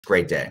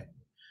Great day.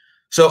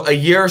 So a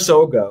year or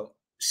so ago,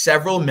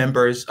 several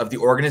members of the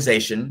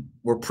organization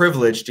were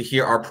privileged to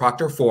hear our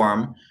Proctor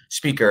Forum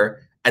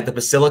speaker at the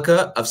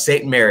Basilica of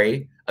St.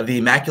 Mary of the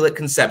Immaculate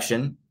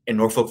Conception in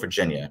Norfolk,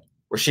 Virginia,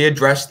 where she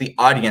addressed the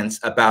audience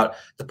about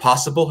the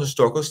possible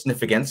historical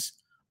significance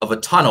of a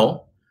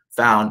tunnel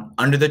found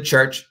under the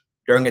church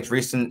during its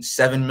recent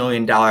 $7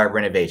 million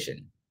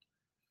renovation.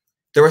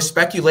 There was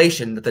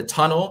speculation that the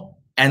tunnel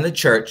and the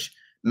church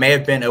may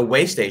have been a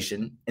way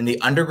station in the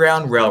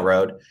Underground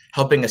Railroad,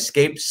 helping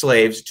escaped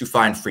slaves to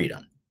find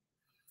freedom.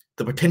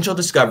 The potential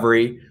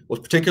discovery was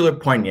particularly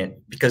poignant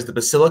because the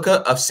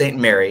Basilica of St.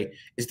 Mary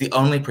is the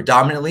only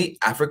predominantly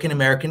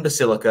African-American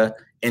basilica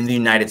in the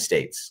United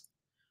States.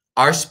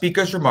 Our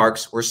speaker's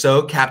remarks were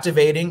so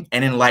captivating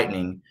and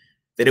enlightening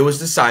that it was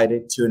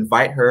decided to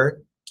invite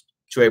her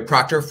to a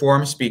Proctor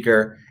Forum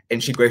speaker,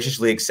 and she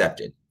graciously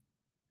accepted.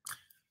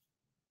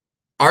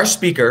 Our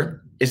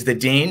speaker is the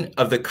Dean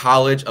of the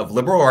College of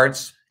Liberal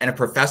Arts and a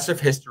professor of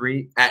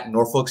history at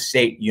Norfolk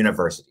State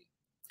University.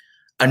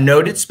 A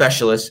noted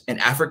specialist in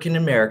African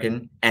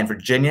American and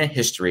Virginia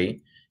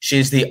history, she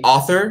is the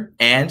author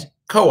and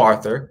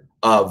co-author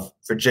of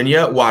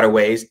Virginia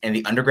Waterways and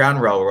the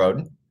Underground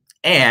Railroad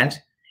and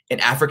in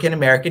African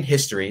American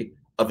history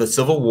of the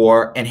Civil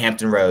War and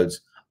Hampton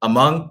Roads,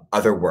 among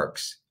other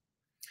works.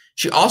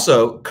 She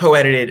also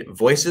co-edited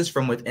Voices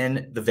from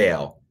Within the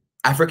Veil,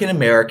 African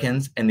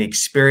Americans and the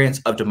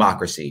Experience of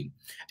Democracy,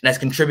 and has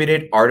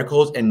contributed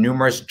articles in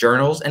numerous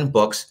journals and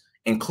books,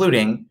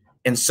 including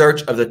In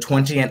Search of the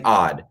 20 and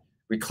Odd,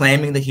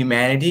 Reclaiming the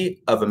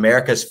Humanity of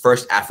America's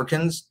First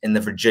Africans in the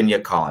Virginia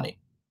Colony,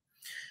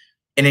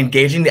 in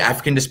Engaging the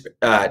African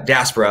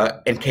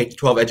Diaspora in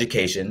K-12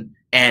 Education,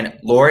 and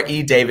Laura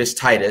E. Davis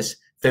Titus,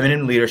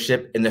 Feminine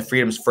Leadership in the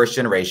Freedom's First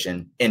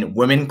Generation, in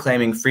Women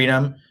Claiming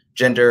Freedom,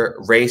 Gender,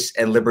 Race,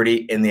 and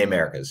Liberty in the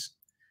Americas.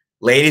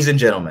 Ladies and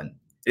gentlemen,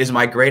 it is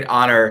my great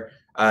honor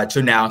to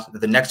announce that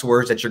the next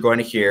words that you're going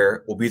to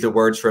hear will be the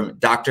words from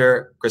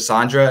Dr.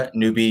 Cassandra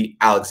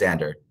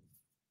Newby-Alexander.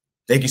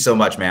 Thank you so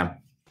much, ma'am.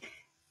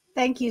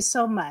 Thank you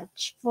so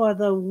much for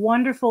the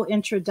wonderful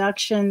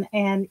introduction.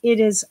 And it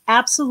is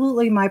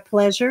absolutely my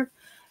pleasure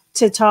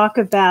to talk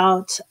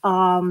about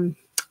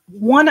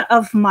one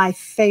of my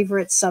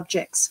favorite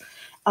subjects,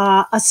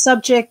 a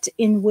subject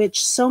in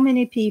which so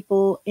many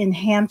people in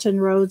Hampton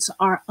Roads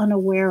are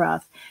unaware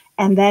of,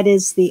 and that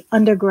is the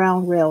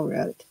Underground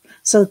Railroad.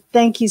 So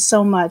thank you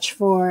so much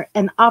for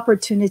an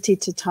opportunity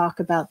to talk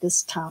about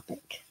this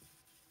topic.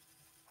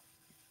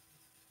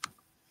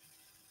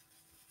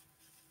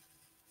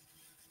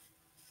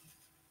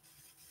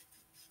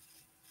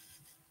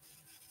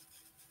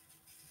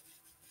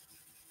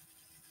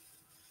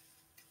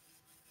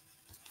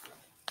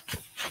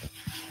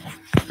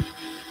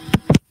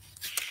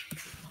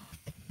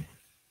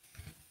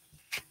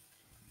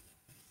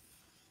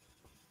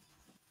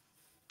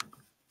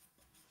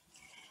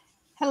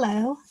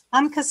 Hello,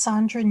 I'm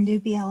Cassandra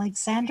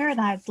Newby-Alexander,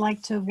 and I'd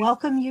like to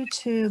welcome you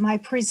to my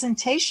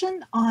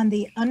presentation on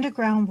the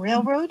Underground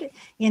Railroad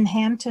in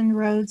Hampton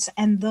Roads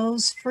and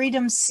those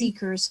freedom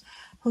seekers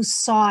who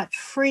sought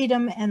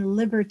freedom and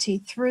liberty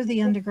through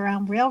the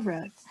Underground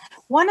Railroad.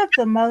 One of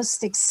the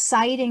most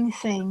exciting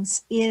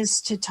things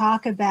is to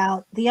talk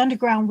about the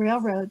Underground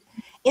Railroad,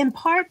 in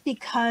part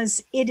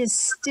because it is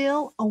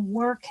still a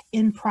work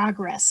in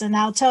progress, and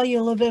I'll tell you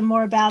a little bit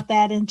more about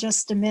that in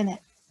just a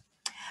minute.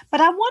 But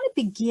I want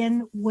to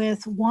begin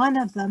with one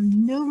of the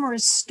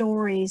numerous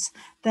stories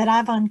that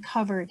I've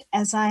uncovered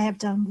as I have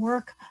done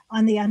work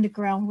on the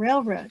Underground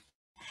Railroad.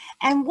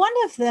 And one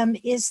of them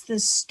is the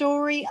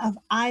story of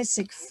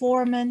Isaac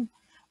Foreman,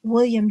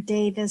 William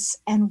Davis,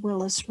 and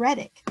Willis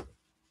Reddick.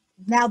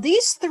 Now,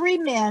 these three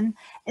men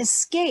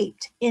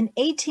escaped in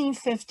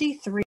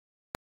 1853.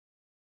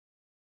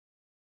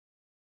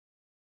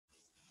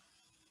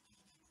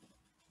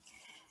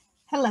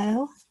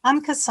 Hello, I'm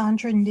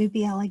Cassandra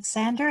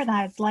Newby-Alexander, and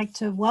I'd like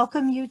to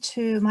welcome you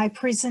to my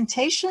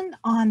presentation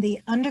on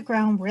the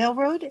Underground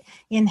Railroad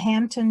in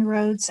Hampton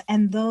Roads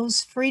and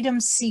those freedom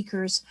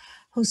seekers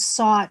who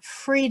sought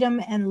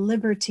freedom and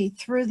liberty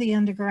through the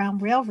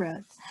Underground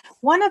Railroad.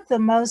 One of the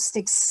most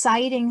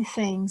exciting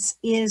things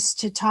is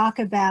to talk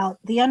about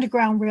the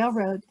Underground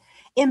Railroad,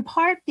 in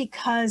part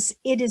because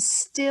it is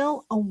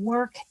still a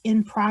work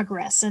in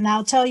progress, and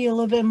I'll tell you a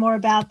little bit more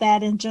about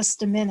that in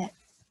just a minute.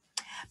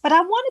 But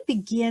I want to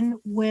begin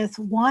with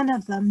one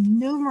of the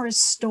numerous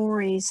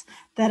stories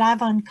that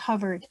I've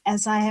uncovered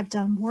as I have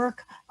done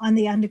work on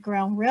the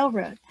Underground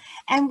Railroad.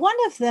 And one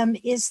of them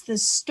is the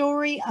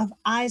story of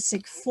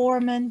Isaac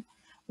Foreman,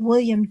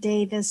 William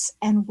Davis,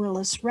 and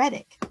Willis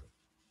Reddick.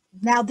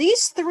 Now,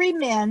 these three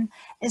men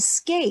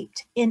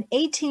escaped in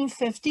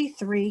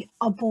 1853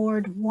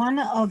 aboard one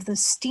of the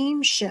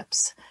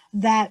steamships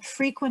that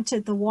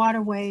frequented the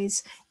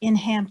waterways in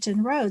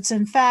Hampton Roads.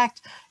 In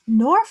fact,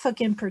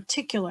 Norfolk in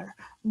particular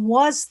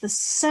was the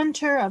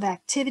center of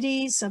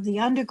activities of the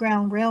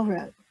Underground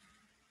Railroad.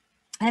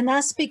 And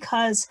that's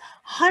because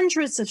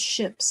hundreds of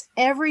ships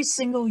every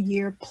single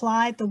year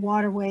plied the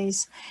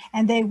waterways,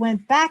 and they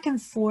went back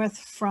and forth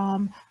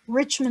from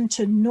Richmond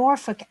to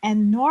Norfolk.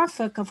 And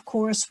Norfolk, of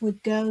course,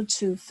 would go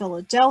to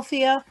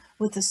Philadelphia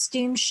with the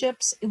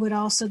steamships. It would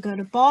also go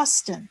to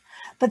Boston.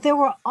 But there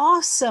were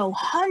also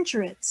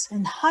hundreds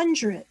and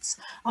hundreds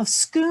of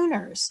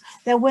schooners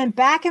that went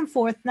back and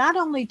forth, not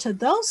only to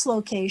those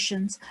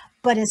locations,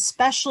 but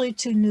especially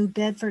to New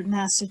Bedford,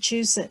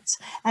 Massachusetts,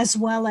 as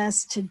well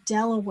as to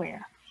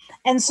Delaware.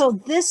 And so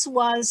this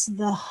was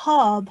the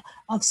hub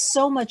of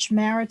so much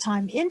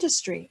maritime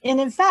industry. And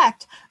in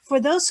fact, for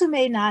those who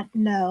may not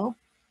know,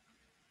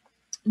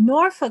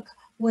 Norfolk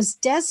was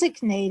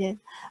designated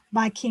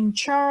by King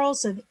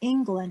Charles of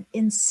England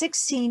in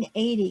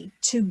 1680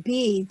 to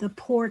be the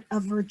port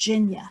of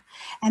Virginia.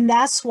 And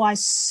that's why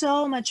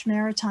so much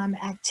maritime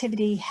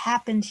activity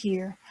happened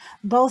here,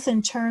 both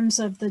in terms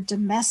of the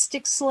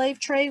domestic slave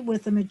trade,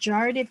 with the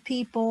majority of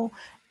people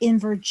in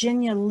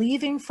Virginia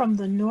leaving from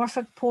the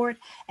Norfolk port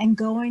and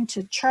going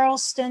to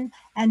Charleston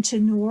and to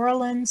New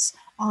Orleans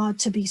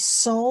to be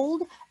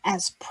sold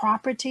as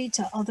property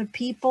to other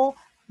people.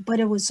 But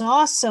it was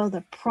also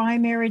the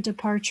primary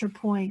departure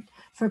point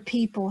for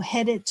people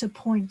headed to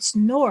points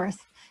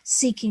north,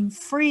 seeking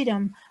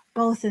freedom,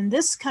 both in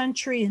this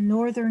country and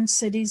northern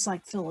cities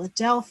like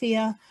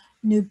Philadelphia,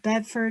 New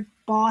Bedford,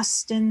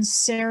 Boston,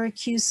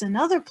 Syracuse, and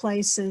other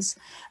places,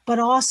 but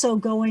also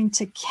going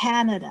to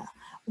Canada,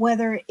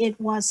 whether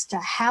it was to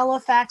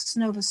Halifax,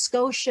 Nova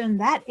Scotia, in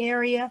that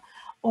area,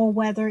 or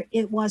whether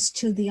it was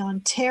to the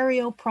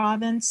Ontario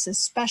province,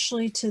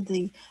 especially to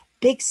the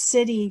big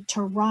city,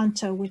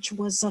 Toronto, which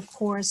was, of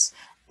course,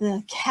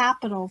 the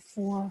capital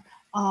for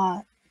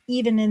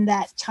even in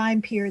that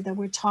time period that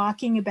we're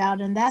talking about.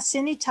 And that's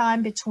any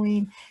time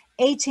between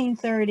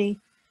 1830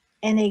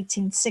 and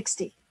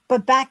 1860.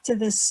 But back to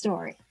this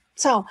story.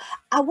 So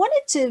I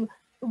wanted to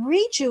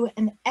read you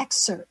an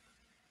excerpt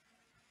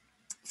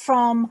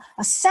from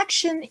a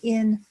section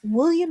in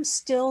William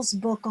Still's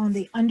book on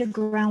the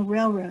Underground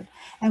Railroad.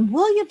 And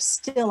William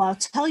Still, I'll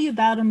tell you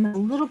about him a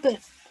little bit.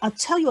 I'll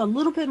tell you a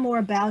little bit more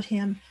about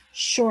him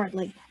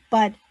shortly.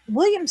 But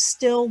William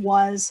Still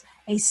was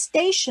a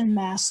station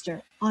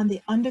master on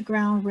the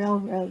Underground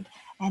Railroad,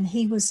 and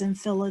he was in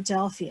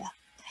Philadelphia.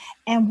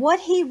 And what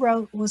he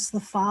wrote was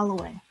the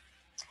following.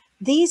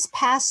 These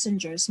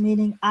passengers,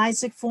 meaning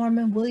Isaac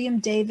Foreman, William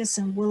Davis,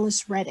 and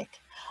Willis Reddick,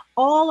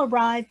 all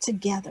arrived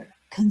together,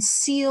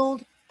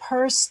 concealed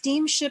per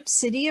steamship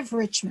City of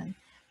Richmond,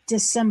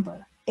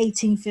 December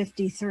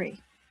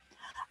 1853.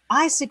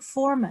 Isaac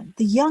Foreman,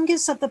 the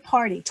youngest of the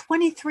party,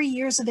 23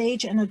 years of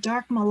age and a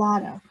dark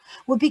mulatto,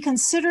 would be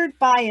considered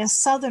by a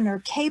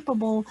Southerner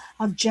capable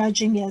of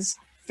judging as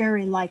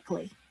very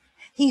likely.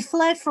 He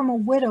fled from a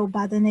widow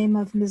by the name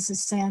of Mrs.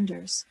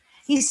 Sanders.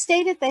 He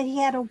stated that he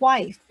had a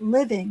wife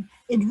living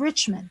in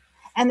Richmond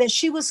and that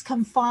she was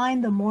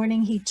confined the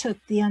morning he took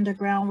the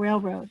Underground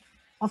Railroad.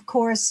 Of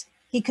course,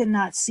 he could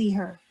not see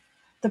her.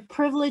 The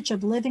privilege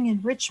of living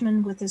in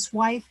Richmond with his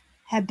wife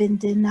had been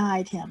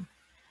denied him.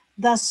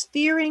 Thus,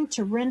 fearing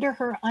to render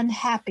her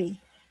unhappy,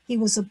 he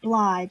was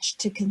obliged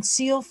to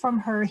conceal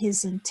from her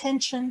his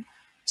intention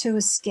to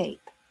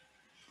escape.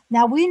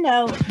 Now, we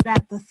know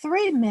that the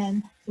three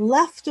men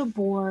left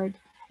aboard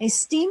a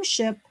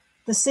steamship,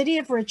 the City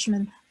of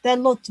Richmond, that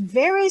looked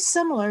very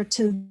similar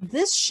to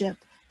this ship,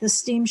 the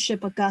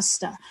steamship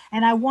Augusta.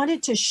 And I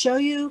wanted to show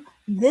you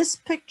this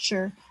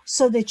picture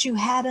so that you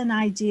had an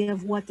idea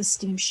of what the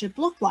steamship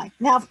looked like.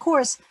 Now, of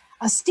course,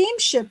 a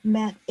steamship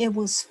meant it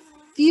was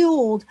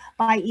fueled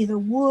by either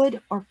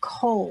wood or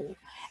coal.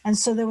 And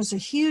so there was a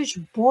huge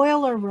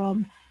boiler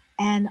room,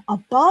 and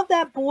above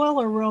that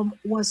boiler room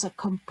was a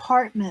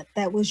compartment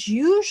that was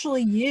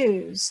usually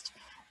used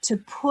to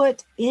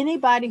put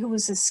anybody who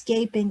was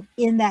escaping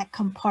in that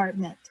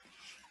compartment.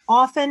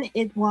 Often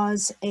it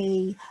was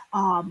a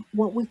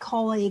what we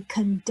call a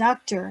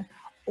conductor,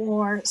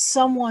 or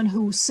someone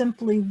who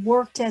simply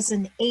worked as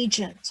an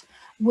agent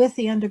with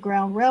the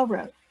Underground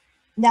Railroad.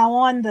 Now,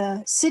 on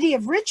the City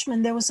of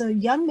Richmond, there was a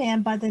young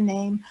man by the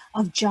name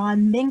of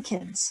John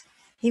Minkins.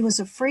 He was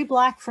a free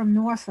black from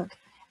Norfolk,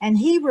 and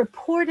he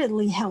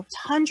reportedly helped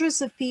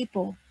hundreds of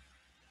people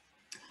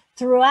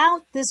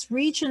throughout this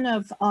region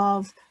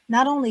of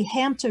not only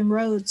Hampton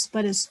Roads,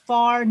 but as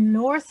far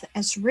north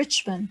as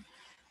Richmond,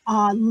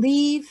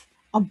 leave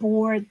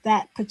aboard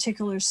that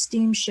particular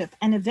steamship.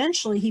 And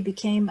eventually he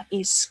became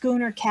a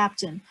schooner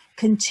captain,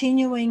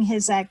 continuing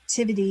his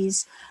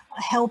activities,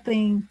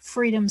 helping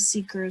freedom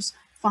seekers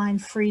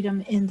find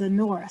freedom in the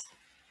North.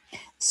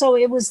 So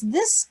it was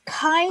this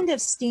kind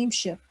of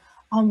steamship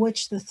on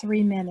which the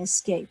three men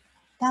escaped.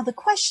 Now the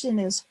question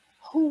is,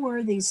 who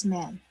were these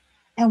men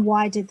and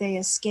why did they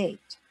escape?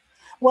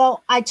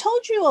 Well, I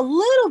told you a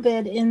little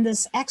bit in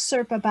this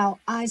excerpt about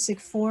Isaac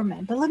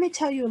Foreman, but let me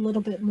tell you a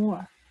little bit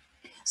more.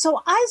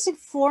 So Isaac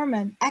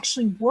Foreman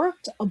actually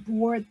worked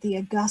aboard the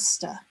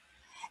Augusta,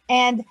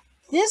 and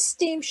this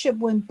steamship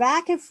went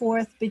back and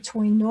forth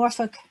between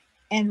Norfolk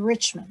and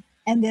Richmond.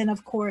 And then,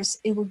 of course,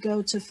 it would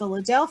go to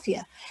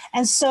Philadelphia.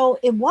 And so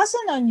it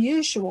wasn't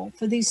unusual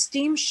for these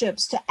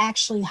steamships to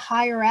actually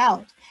hire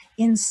out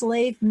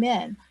enslaved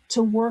men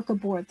to work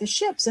aboard the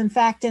ships. In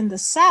fact, in the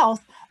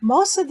South,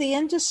 most of the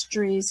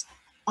industries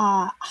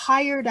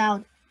hired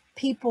out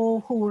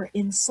people who were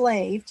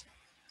enslaved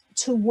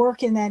to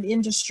work in that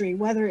industry,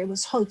 whether it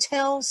was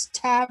hotels,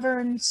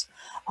 taverns,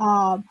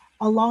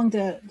 along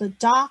the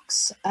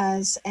docks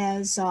as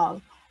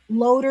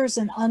loaders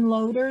and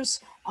unloaders,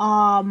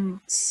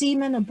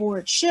 seamen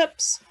aboard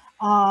ships,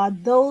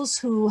 those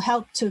who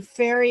helped to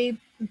ferry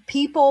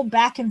people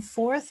back and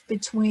forth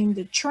between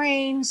the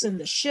trains and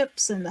the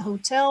ships and the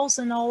hotels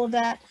and all of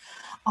that,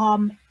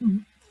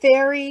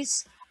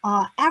 ferries.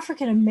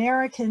 African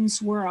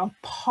Americans were a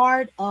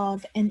part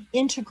of and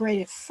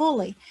integrated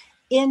fully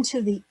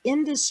into the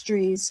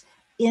industries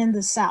in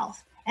the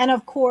South. And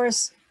of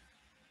course,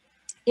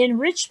 in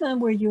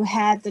Richmond, where you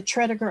had the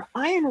Tredegar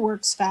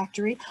Ironworks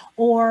factory,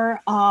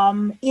 or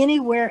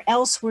anywhere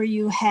else where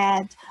you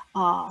had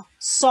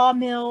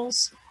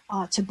sawmills,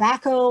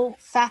 tobacco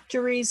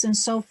factories, and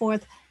so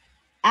forth,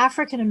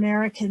 African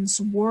Americans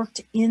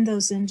worked in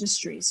those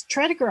industries.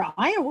 Tredegar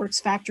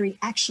Ironworks factory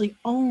actually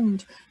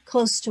owned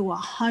close to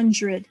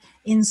 100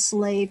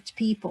 enslaved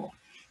people.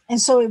 And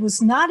so it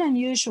was not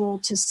unusual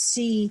to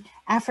see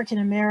African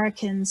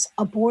Americans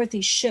aboard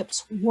these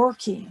ships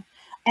working.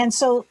 And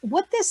so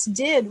what this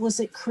did was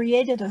it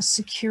created a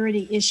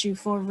security issue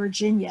for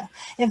Virginia.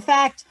 In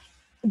fact,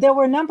 there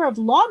were a number of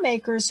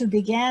lawmakers who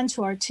began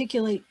to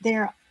articulate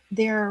their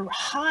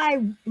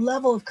high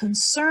level of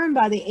concern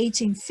by the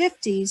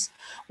 1850s,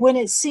 when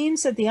it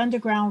seems that the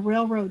Underground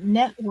Railroad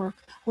network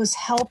was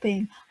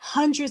helping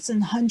hundreds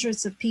and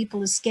hundreds of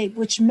people escape,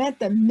 which meant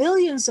that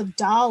millions of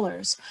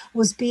dollars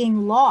was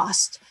being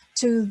lost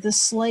to the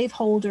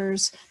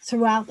slaveholders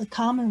throughout the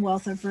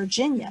Commonwealth of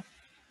Virginia.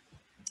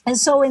 And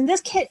so in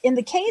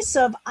the case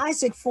of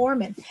Isaac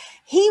Foreman,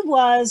 he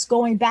was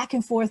going back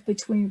and forth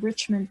between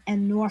Richmond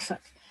and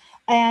Norfolk.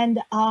 And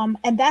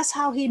that's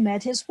how he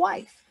met his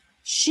wife.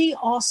 She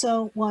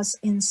also was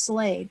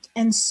enslaved.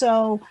 And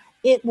so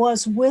it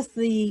was with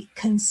the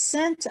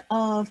consent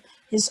of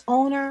his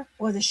owner,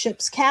 or the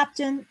ship's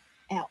captain,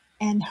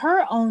 and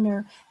her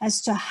owner,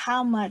 as to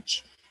how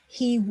much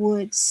he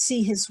would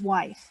see his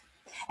wife.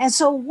 And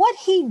so what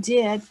he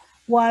did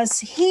was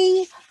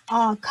he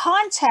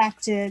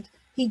contacted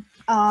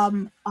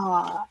one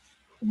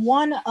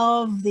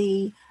of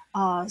the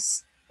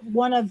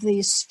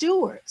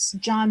stewards,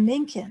 John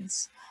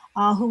Minkins,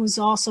 who was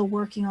also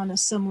working on a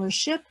similar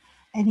ship,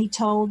 and he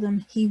told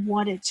him he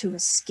wanted to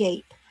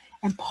escape.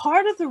 And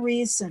part of the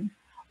reason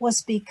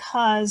was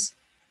because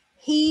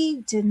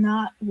he did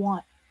not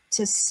want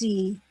to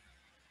see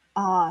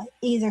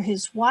either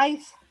his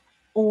wife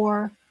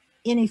or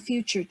any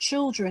future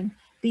children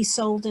be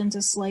sold into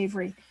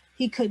slavery.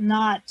 He could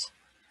not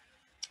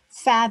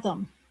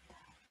fathom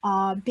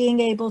being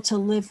able to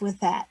live with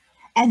that.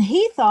 And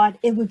he thought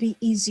it would be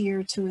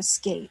easier to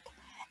escape.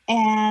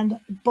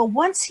 But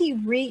once he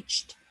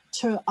reached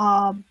to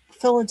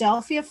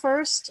Philadelphia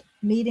first,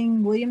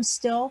 meeting William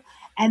Still,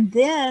 and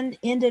then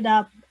ended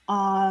up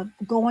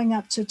going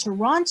up to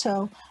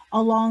Toronto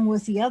along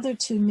with the other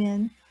two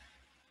men,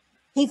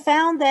 he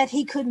found that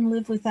he couldn't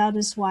live without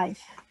his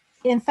wife.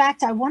 In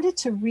fact, I wanted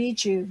to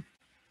read you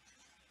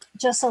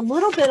just a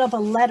little bit of a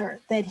letter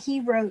that he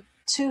wrote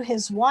to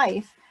his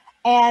wife.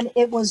 And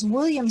it was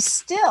William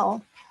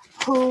Still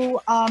who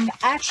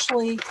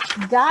actually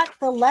got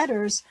the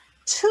letters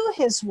to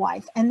his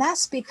wife. And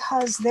that's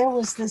because there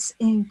was this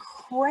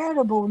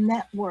incredible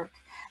network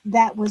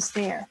that was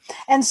there.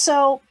 And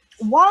so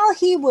while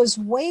he was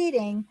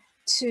waiting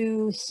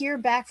to hear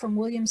back from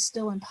William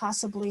Still and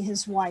possibly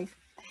his wife,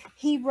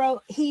 he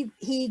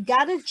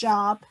got a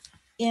job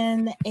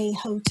in a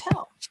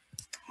hotel.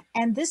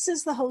 And this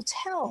is the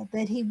hotel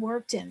that he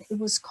worked in. It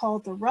was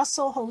called the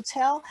Russell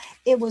Hotel.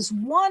 It was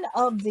one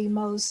of the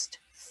most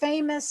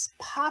famous,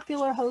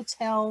 popular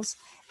hotels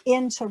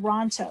in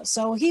Toronto.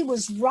 So he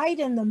was right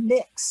in the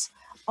mix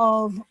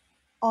of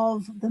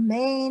the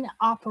main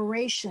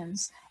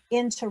operations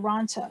in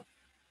Toronto.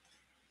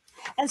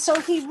 And so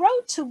he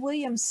wrote to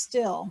William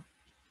Still,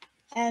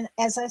 and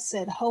as I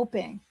said,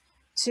 hoping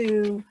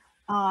to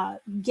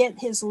get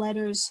his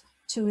letters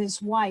to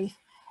his wife.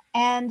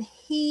 And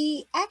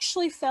he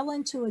actually fell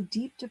into a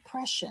deep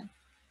depression.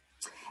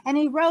 And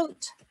he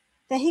wrote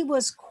that he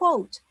was,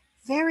 quote,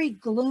 very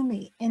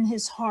gloomy in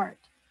his heart.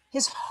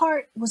 His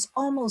heart was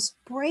almost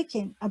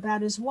breaking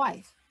about his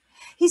wife.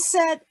 He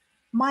said,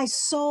 "My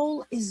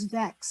soul is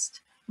vexed.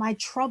 My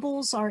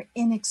troubles are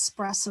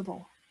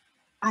inexpressible.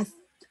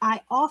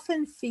 I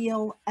often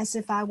feel as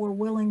if I were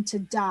willing to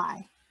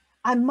die.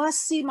 I must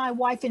see my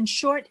wife. In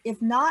short,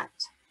 if not,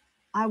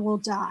 I will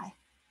die.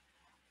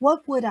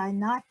 What would I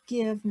not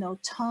give no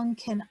tongue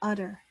can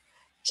utter?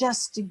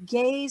 Just to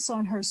gaze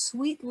on her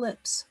sweet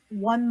lips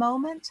one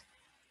moment,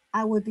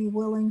 I would be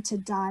willing to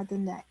die the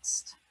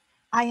next.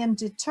 I am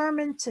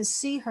determined to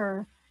see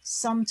her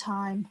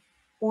sometime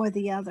or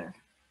the other."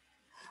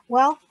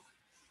 Well,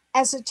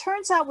 As it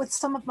turns out, with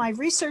some of my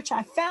research,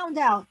 I found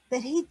out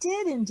that he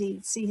did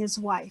indeed see his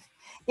wife.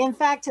 In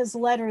fact, his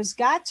letters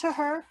got to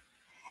her,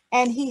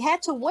 and he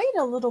had to wait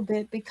a little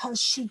bit because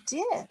she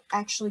did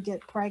actually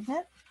get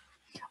pregnant,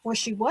 or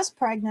she was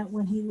pregnant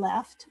when he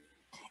left.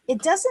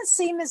 It doesn't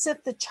seem as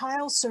if the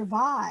child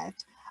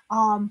survived,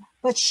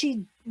 but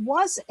she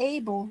was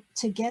able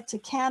to get to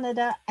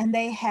Canada, and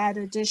they had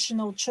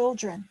additional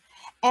children.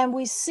 And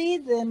we see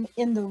them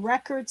in the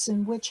records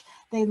in which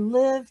they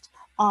lived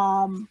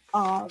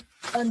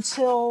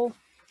until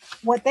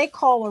what they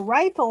call a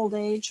ripe old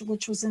age,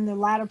 which was in the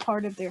latter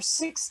part of their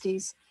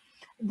 60s.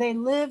 They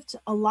lived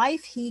a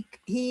life.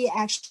 He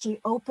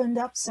actually opened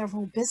up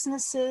several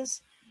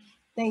businesses.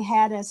 They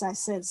had, as I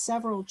said,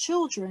 several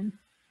children.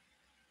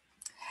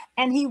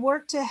 And he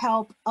worked to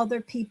help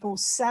other people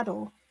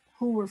settle,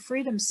 who were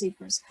freedom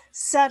seekers,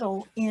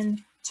 settle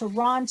in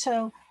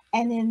Toronto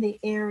and in the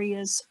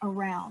areas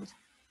around.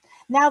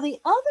 Now, the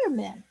other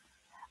men,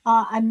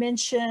 I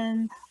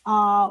mentioned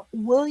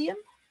William,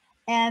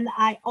 and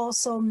I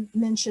also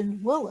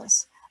mentioned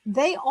Willis.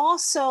 They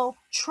also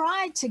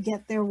tried to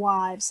get their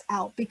wives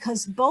out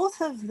because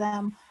both of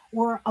them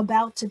were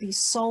about to be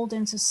sold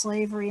into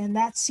slavery, and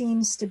that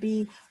seems to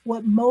be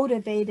what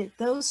motivated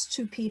those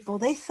two people.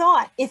 They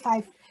thought, if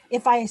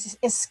I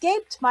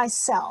escaped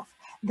myself,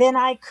 then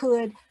I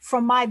could,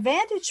 from my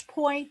vantage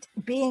point,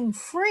 being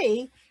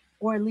free,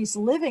 or at least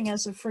living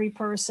as a free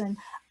person,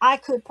 I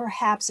could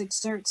perhaps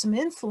exert some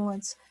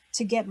influence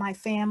to get my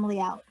family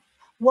out.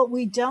 What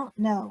we don't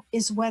know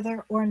is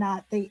whether or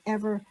not they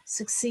ever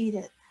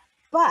succeeded.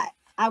 But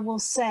I will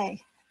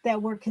say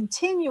that we're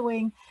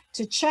continuing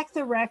to check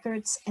the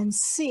records and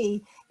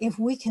see if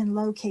we can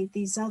locate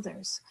these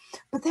others.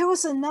 But there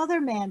was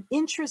another man,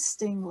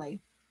 interestingly,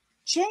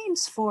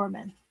 James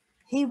Foreman.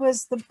 He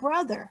was the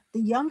brother,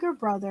 the younger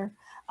brother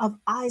of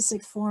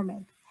Isaac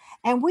Foreman.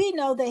 And we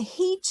know that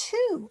he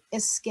too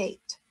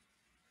escaped.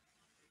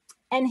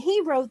 And he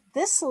wrote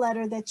this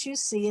letter that you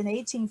see in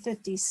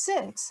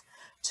 1856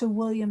 to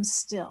William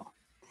Still.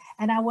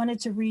 And I wanted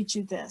to read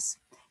you this.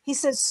 He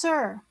said,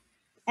 "Sir,"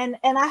 and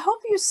I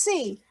hope you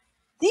see,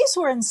 these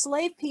were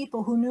enslaved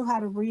people who knew how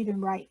to read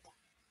and write.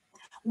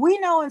 We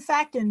know, in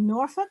fact, in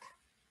Norfolk,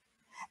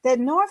 that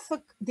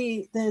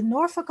the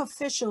Norfolk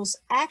officials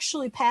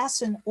actually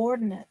passed an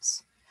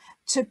ordinance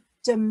to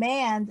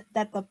demand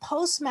that the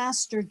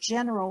Postmaster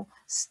General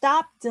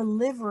stop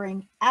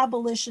delivering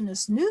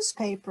abolitionist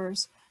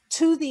newspapers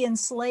to the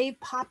enslaved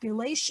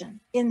population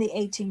in the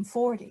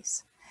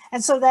 1840s.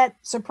 And so that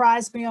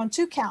surprised me on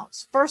two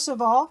counts. First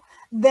of all,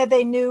 that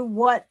they knew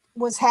what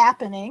was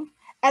happening,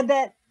 and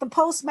that the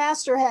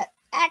postmaster had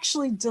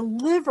actually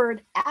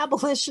delivered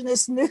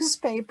abolitionist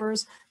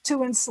newspapers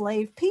to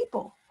enslaved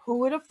people. Who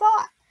would have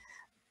thought?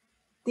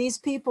 These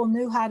people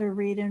knew how to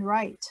read and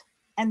write.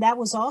 And that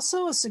was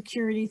also a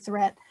security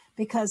threat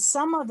because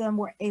some of them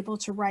were able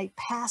to write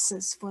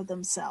passes for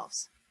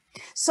themselves.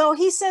 So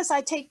he says,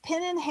 "I take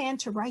pen in hand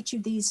to write you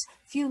these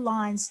few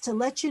lines to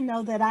let you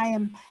know that I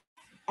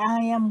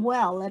am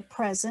well at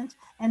present,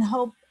 and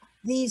hope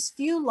these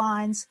few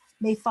lines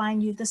may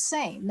find you the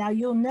same." Now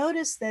you'll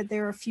notice that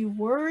there are a few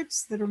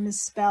words that are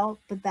misspelled,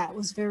 but that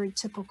was very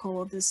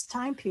typical of this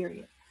time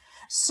period.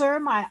 "Sir,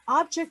 my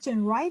object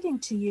in writing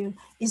to you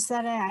is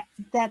that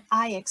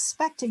I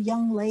expect a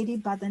young lady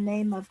by the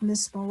name of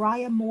Miss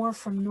Maria Moore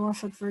from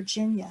Norfolk,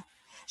 Virginia.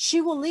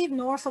 She will leave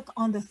Norfolk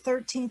on the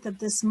 13th of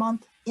this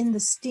month in the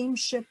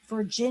steamship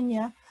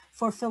Virginia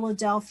for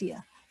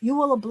Philadelphia. You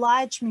will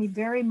oblige me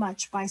very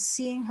much by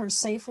seeing her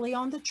safely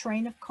on the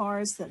train of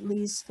cars that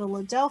leaves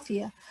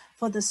Philadelphia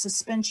for the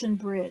Suspension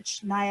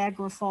Bridge,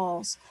 Niagara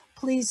Falls.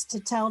 Please to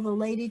tell the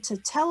lady to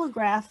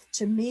telegraph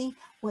to me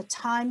what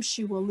time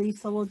she will leave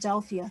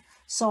Philadelphia,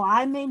 so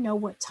I may know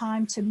what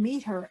time to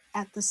meet her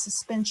at the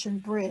Suspension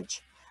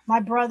Bridge. My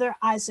brother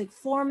Isaac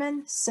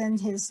Foreman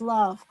send his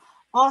love,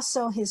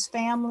 also his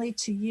family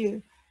to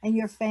you and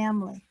your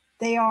family.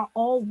 They are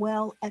all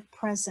well at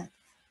present.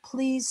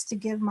 Please to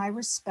give my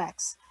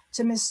respects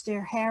to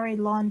Mr. Harry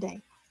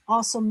Londe,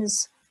 also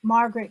Miss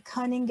Margaret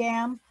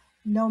Cunningham,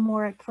 no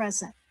more at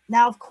present."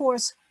 Now, of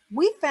course,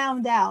 we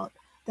found out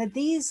that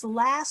these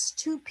last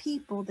two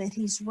people that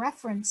he's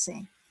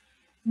referencing,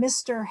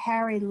 Mr.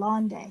 Harry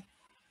Londe,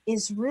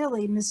 is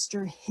really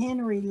Mr.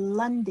 Henry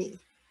Lundy,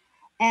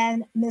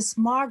 and Miss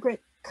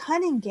Margaret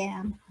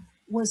Cunningham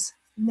was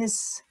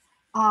Miss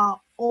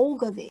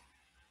Ogilvy.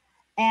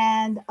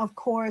 And of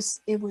course,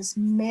 it was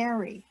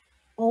Mary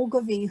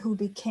Ogilvy who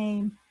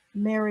became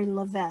Mary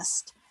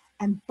Levesque.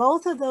 And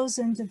both of those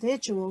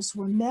individuals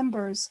were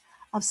members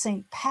of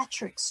St.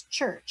 Patrick's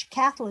Church,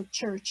 Catholic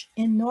Church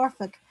in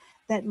Norfolk,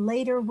 that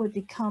later would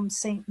become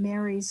St.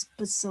 Mary's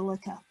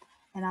Basilica.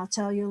 And I'll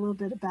tell you a little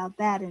bit about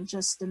that in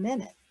just a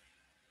minute.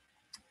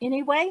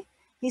 Anyway,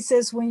 he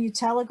says, "When you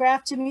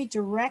telegraph to me,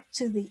 direct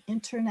to the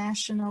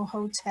International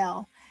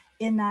Hotel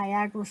in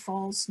Niagara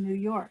Falls, New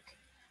York."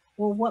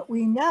 Well, what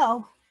we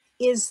know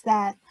is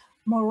that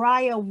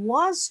Maria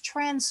was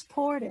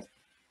transported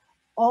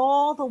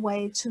all the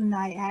way to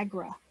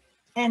Niagara.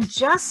 And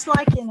just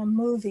like in a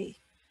movie,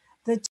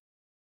 the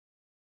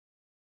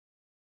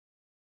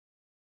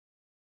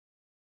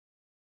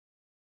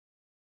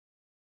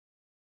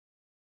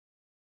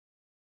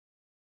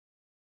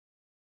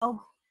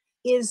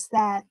is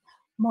that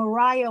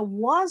Moriah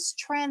was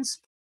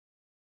transported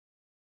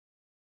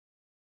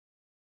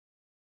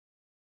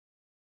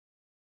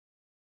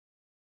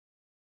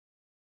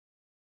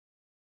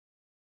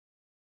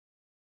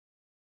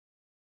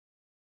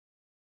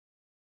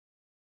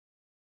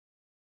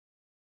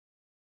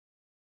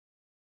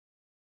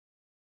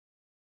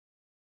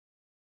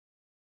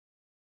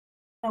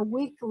a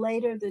week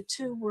later. The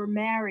two were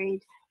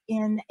married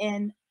in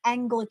an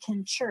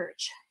Anglican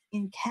church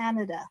in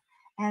Canada.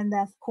 And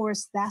of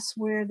course, that's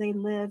where they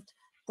lived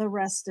the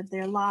rest of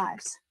their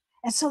lives.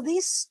 And so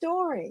these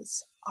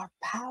stories are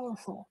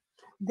powerful.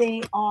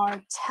 They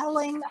are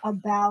telling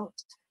about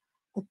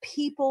the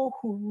people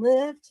who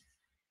lived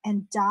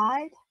and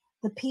died,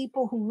 the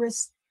people who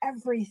risked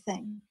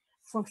everything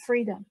for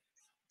freedom.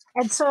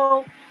 And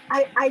so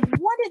I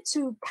wanted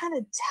to kind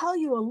of tell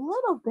you a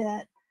little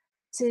bit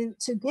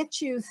to get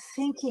you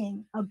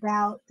thinking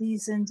about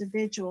these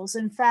individuals.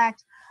 In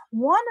fact,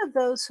 one of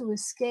those who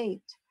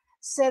escaped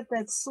said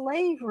that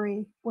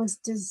slavery was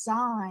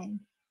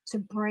designed to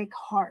break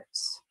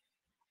hearts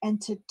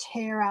and to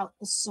tear out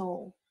the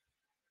soul.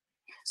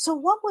 So,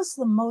 what was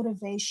the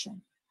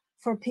motivation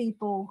for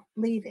people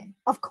leaving?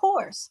 Of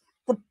course,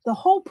 the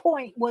whole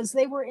point was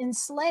they were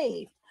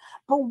enslaved.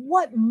 But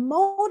what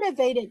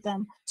motivated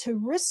them to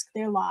risk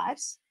their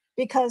lives?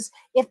 Because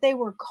if they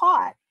were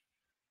caught,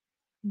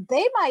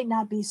 they might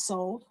not be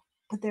sold,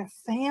 but their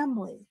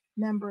family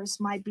members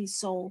might be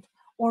sold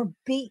or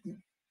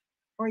beaten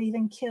or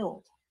even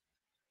killed.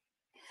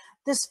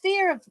 This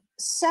fear of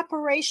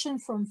separation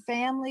from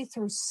family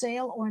through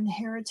sale or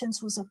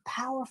inheritance was a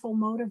powerful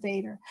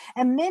motivator,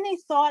 and many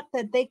thought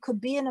that they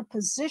could be in a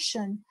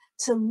position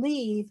to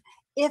leave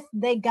if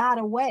they got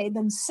away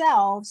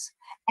themselves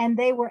and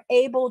they were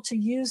able to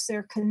use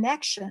their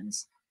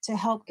connections to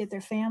help get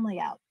their family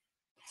out.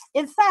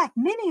 In fact,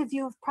 many of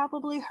you have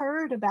probably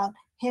heard about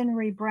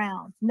Henry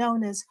Brown,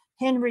 known as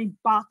Henry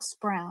Box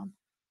Brown.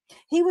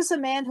 He was a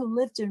man who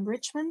lived in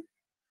Richmond,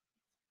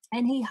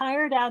 and he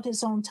hired out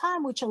his own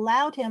time, which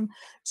allowed him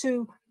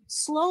to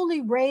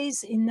slowly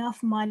raise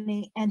enough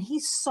money, and he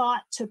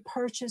sought to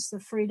purchase the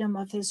freedom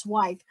of his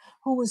wife,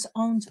 who was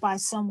owned by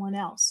someone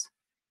else.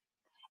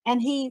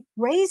 And he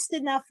raised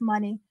enough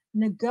money,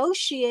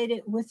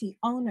 negotiated with the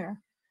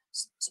owner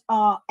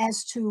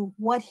as to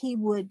what he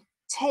would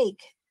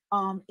take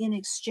in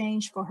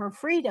exchange for her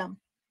freedom.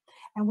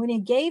 And when he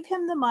gave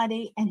him the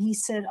money and he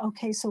said,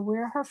 okay, so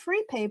where are her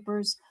free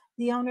papers?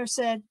 The owner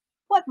said,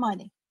 what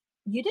money?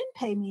 You didn't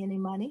pay me any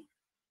money.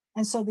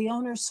 And so the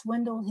owner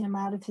swindled him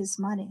out of his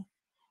money.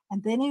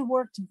 And then he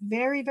worked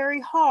very, very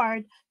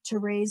hard to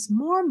raise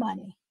more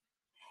money.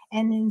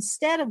 And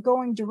instead of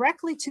going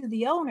directly to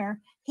the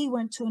owner, he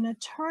went to an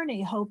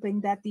attorney,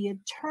 hoping that the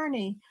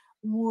attorney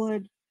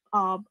would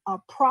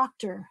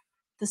proctor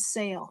the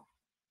sale.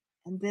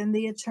 And then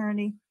the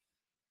attorney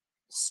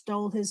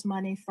stole his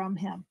money from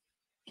him.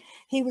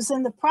 He was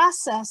in the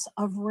process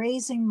of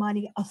raising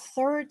money a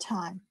third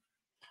time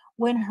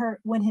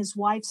when his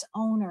wife's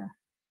owner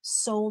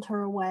sold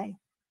her away.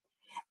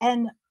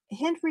 And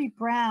Henry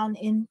Brown,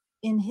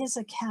 in his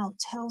account,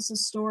 tells a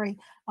story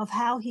of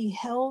how he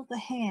held the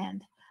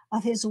hand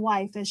of his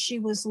wife as she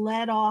was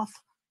led off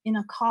in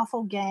a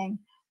coffle gang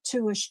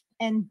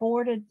and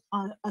boarded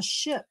a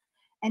ship.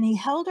 And he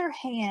held her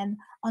hand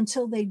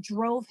until they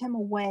drove him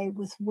away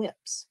with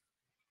whips.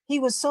 He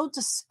was so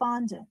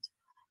despondent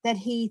that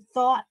he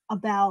thought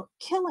about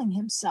killing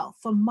himself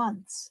for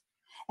months.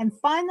 And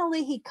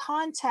finally, he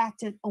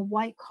contacted a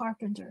white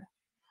carpenter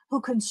who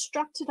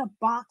constructed a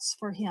box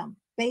for him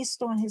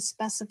based on his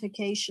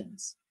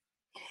specifications.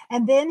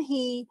 And then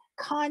he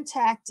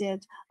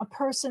contacted a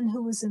person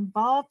who was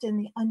involved in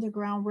the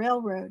Underground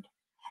Railroad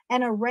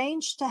and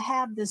arranged to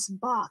have this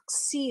box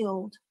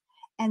sealed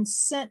and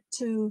sent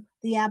to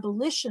the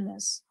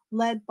abolitionists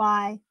led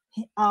by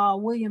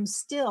William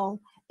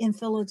Still in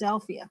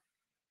Philadelphia.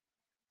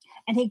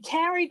 And he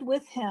carried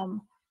with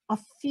him a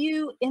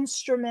few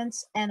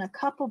instruments and a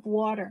cup of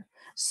water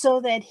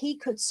so that he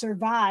could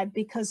survive,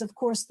 because of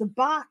course the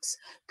box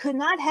could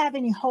not have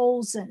any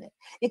holes in it.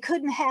 It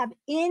couldn't have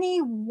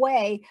any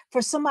way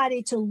for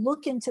somebody to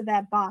look into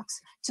that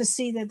box to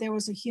see that there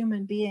was a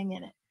human being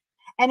in it.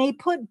 And he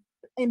put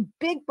in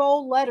big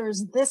bold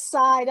letters, "This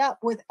side up,"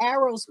 with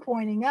arrows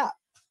pointing up.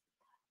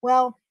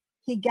 Well,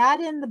 he got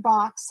in the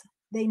box,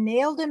 they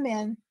nailed him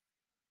in,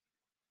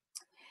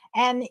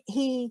 and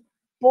he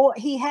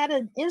had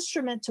an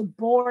instrument to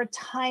bore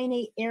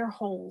tiny air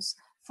holes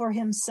for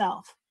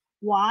himself.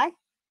 Why?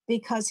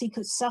 Because he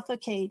could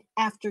suffocate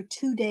after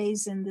 2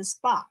 days in this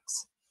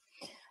box.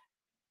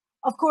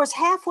 Of course,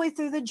 halfway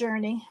through the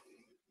journey,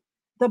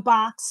 the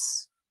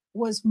box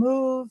was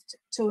moved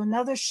to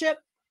another ship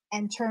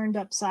and turned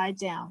upside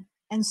down.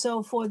 And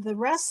so for the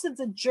rest of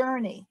the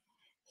journey,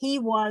 he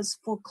was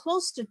for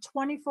close to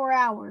 24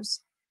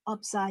 hours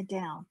upside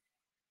down.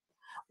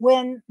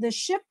 When the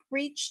ship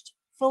reached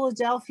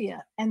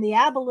Philadelphia and the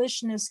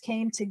abolitionists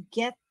came to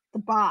get the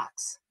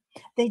box,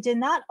 they did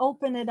not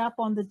open it up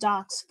on the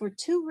docks for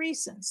two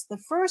reasons. The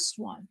first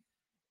one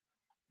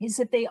is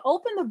if they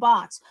opened the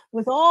box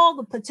with all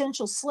the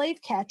potential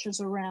slave catchers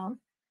around,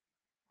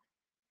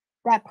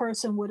 that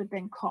person would have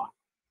been caught.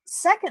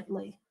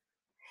 Secondly,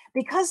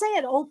 because they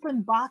had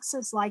opened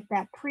boxes like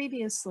that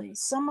previously,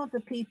 some of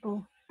the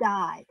people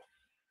died.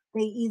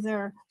 They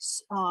either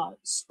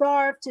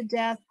starved to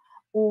death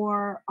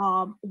or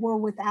were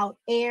without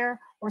air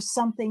or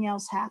something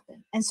else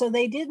happened. And so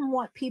they didn't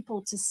want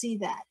people to see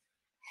that.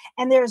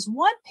 And there's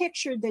one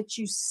picture that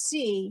you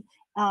see,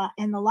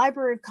 and the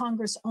Library of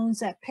Congress owns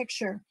that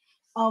picture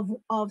of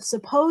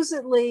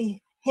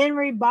supposedly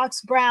Henry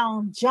Box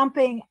Brown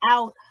jumping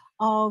out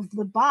of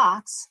the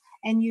box,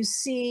 and you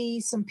see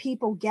some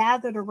people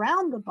gathered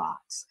around the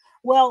box.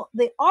 Well,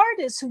 the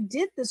artist who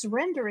did this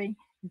rendering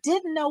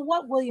didn't know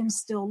what William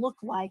Still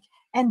looked like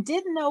and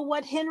didn't know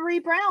what Henry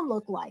Brown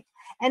looked like.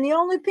 And the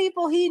only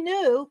people he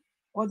knew,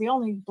 or the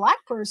only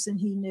Black person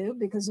he knew,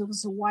 because it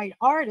was a white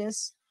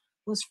artist,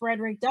 was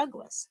Frederick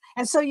Douglass.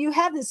 And so you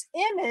have this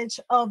image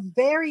of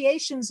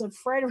variations of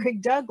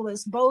Frederick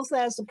Douglass, both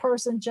as a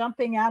person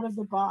jumping out of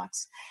the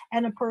box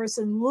and a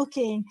person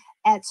looking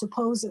at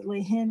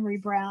supposedly Henry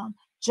Brown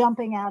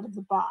jumping out of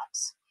the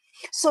box.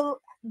 So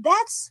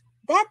that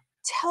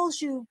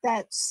tells you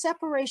that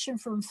separation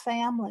from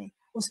family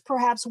was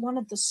perhaps one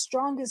of the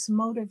strongest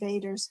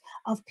motivators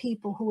of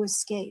people who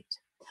escaped.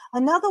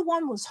 Another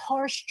one was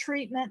harsh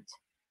treatment,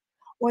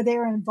 or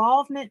their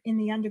involvement in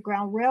the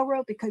Underground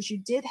Railroad, because you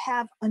did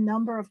have a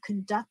number of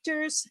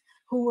conductors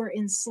who were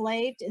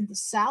enslaved in the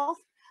South,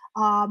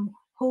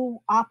 who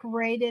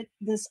operated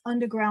this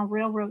Underground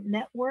Railroad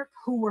network,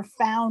 who were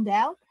found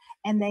out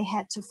and they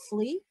had to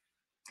flee.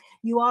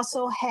 You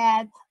also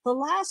had the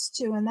last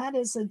two, and that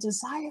is a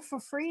desire for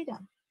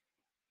freedom,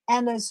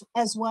 and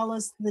as well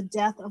as the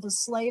death of a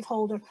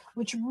slaveholder,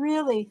 which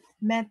really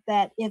meant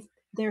that if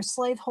their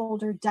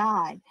slaveholder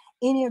died,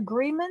 any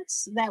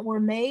agreements that were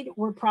made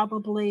were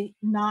probably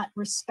not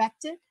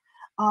respected.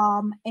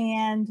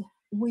 And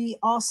we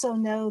also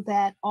know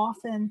that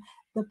often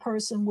the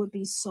person would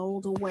be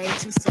sold away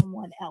to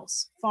someone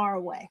else far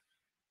away.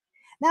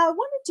 Now, I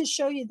wanted to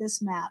show you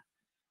this map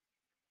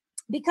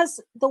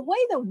because the way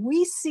that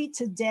we see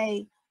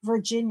today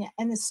Virginia,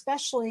 and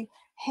especially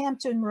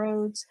Hampton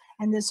Roads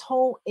and this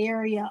whole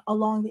area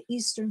along the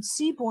eastern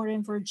seaboard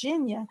in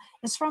Virginia,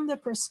 is from the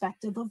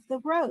perspective of the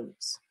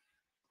roads.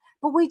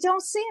 But we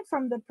don't see it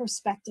from the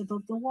perspective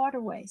of the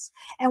waterways.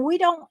 And we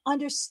don't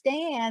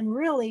understand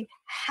really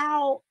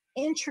how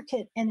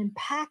intricate and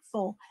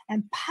impactful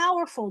and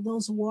powerful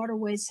those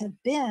waterways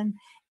have been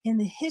in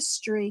the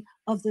history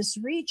of this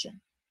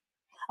region.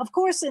 Of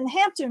course, in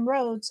Hampton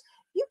Roads,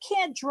 you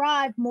can't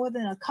drive more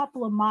than a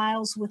couple of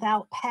miles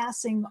without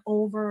passing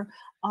over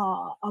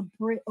a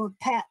bridge, or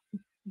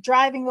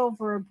driving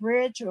over a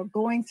bridge or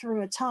going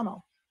through a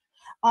tunnel.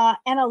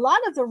 And a lot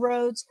of the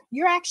roads,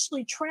 you're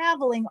actually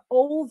traveling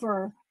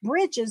over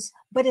bridges,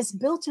 but it's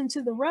built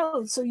into the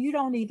road, so you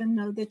don't even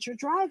know that you're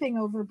driving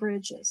over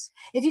bridges.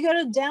 If you go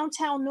to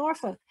downtown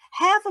Norfolk,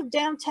 half of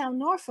downtown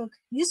Norfolk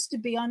used to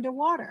be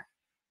underwater.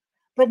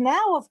 But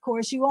now, of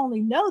course, you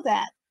only know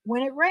that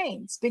when it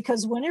rains,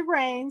 because when it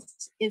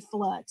rains, it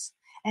floods.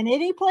 And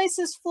any place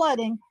is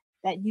flooding,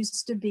 that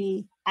used to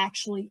be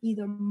actually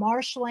either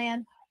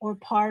marshland or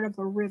part of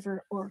a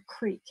river or a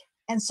creek.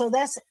 And so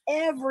that's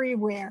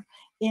everywhere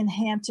in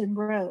Hampton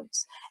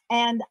Roads.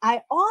 And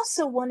I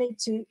also wanted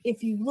to,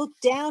 if you look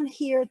down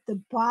here at the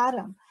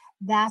bottom,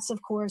 that's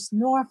of course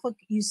Norfolk.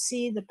 You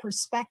see the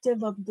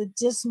perspective of the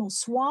Dismal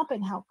Swamp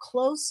and how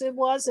close it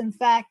was. In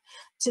fact,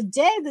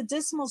 today the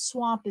Dismal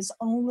Swamp is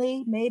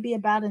only maybe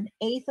about an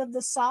eighth of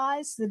the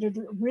size that it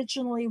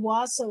originally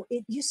was. So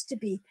it used to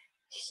be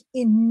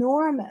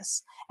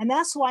enormous. And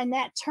that's why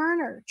Nat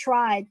Turner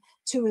tried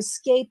to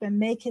escape and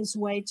make his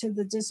way to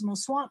the Dismal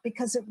Swamp,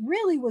 because it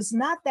really was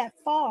not that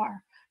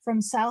far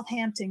from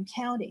Southampton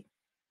County.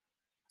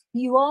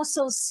 You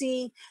also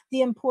see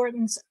the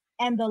importance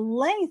and the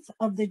length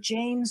of the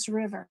James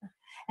River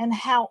and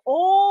how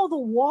all the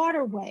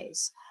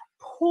waterways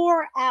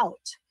pour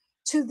out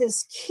to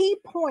this key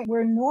point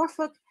where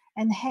Norfolk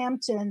and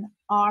Hampton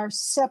are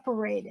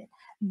separated.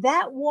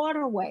 That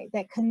waterway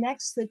that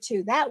connects the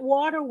two, that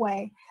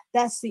waterway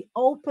that's the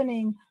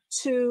opening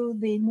to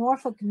the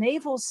Norfolk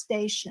Naval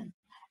Station,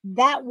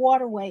 that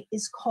waterway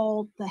is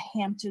called the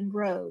Hampton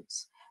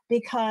Roads,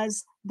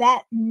 because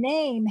that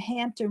name,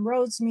 Hampton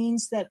Roads,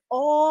 means that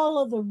all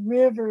of the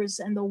rivers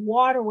and the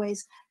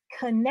waterways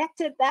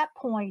connect at that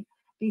point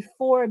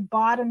before it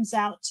bottoms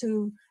out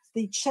to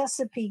the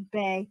Chesapeake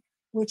Bay,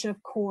 which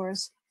of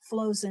course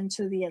flows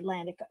into the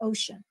Atlantic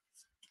Ocean.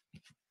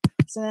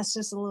 So that's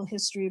just a little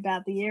history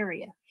about the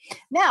area.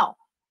 Now,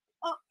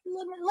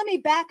 let me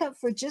back up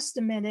for just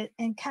a minute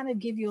and kind of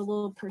give you a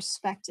little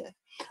perspective.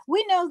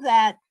 We know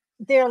that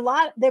there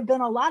have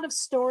been a lot of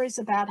stories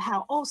about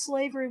how,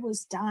 slavery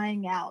was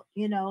dying out,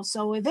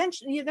 so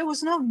eventually there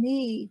was no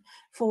need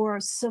for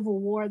civil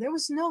war. There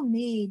was no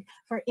need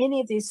for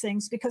any of these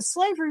things because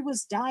slavery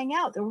was dying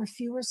out. There were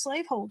fewer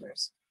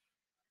slaveholders.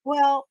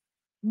 Well,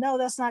 no,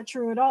 that's not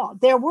true at all.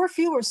 There were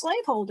fewer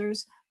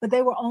slaveholders, but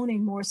they were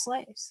owning more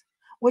slaves.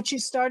 what you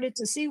started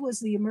to see was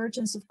the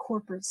emergence of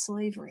corporate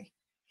slavery,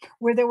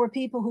 where there were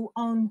people who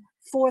owned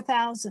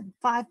 4,000,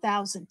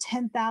 5,000,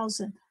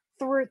 10,000,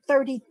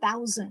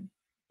 30,000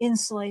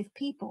 enslaved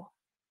people.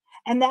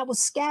 And that was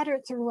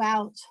scattered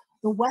throughout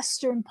the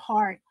western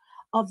part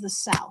of the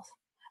South.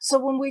 So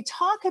when we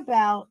talk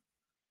about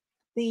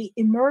the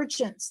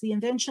emergence, the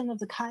invention of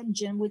the cotton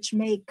gin, which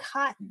made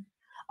cotton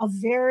a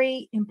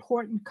very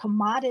important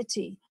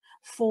commodity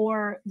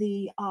for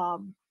the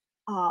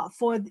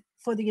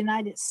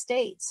United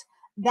States,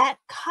 that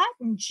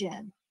cotton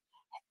gin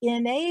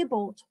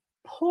enabled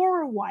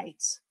poorer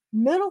whites,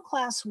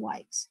 middle-class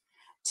whites,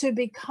 to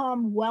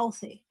become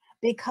wealthy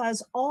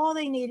because all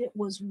they needed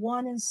was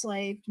one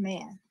enslaved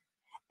man,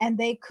 and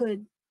they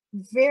could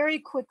very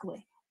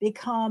quickly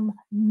become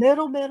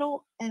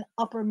middle, and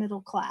upper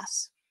middle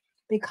class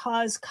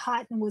because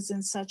cotton was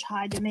in such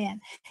high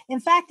demand. In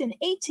fact, in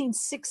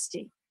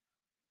 1860,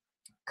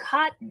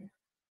 cotton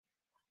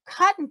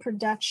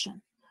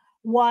production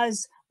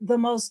was the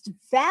most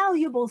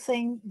valuable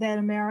thing that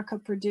America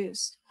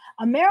produced.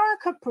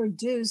 America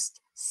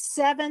produced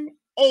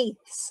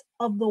 7/8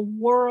 of the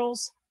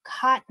world's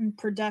cotton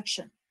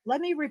production.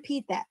 Let me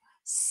repeat that,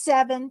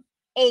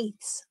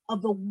 7/8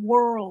 of the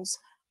world's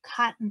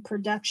cotton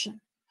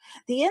production.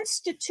 The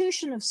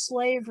institution of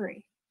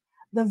slavery,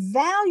 the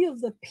value of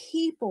the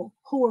people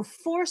who were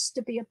forced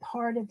to be a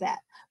part of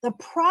that, the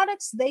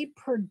products they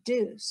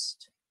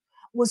produced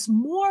was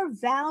more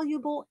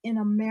valuable in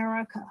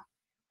America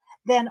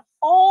than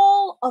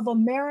all of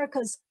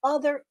America's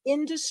other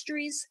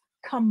industries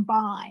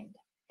combined.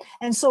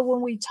 And so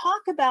when we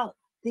talk about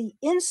the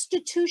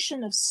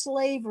institution of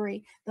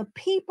slavery, the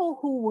people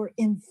who were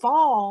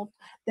involved,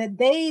 that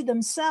they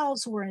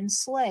themselves were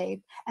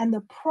enslaved, and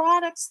the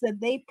products that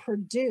they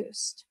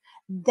produced,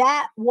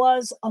 that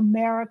was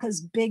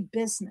America's big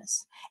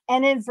business.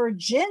 And in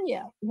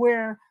Virginia,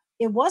 where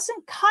it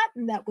wasn't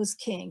cotton that was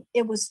king,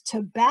 it was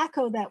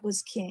tobacco that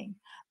was king.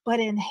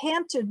 But in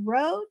Hampton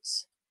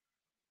Roads,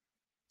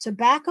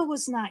 tobacco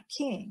was not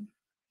king.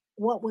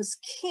 What was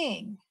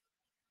king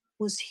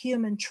was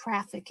human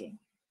trafficking.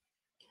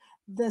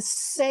 The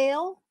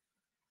sale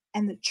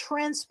and the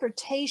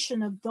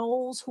transportation of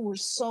those who were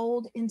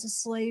sold into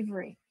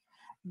slavery,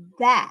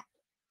 that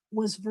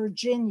was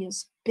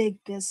Virginia's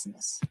big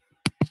business.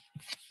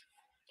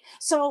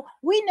 So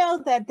we know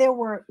that there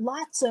were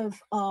lots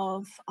of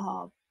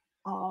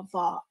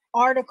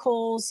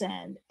articles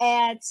and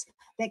ads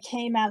that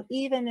came out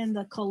even in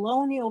the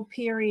colonial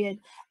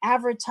period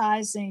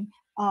advertising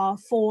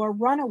for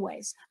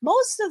runaways.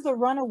 Most of the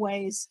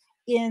runaways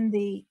in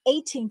the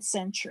 18th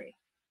century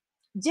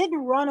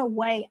didn't run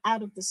away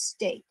out of the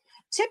state.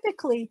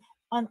 Typically,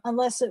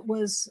 unless it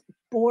was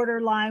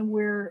borderline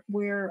where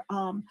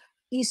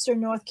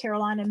Eastern North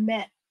Carolina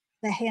met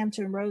the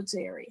Hampton Roads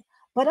area.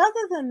 But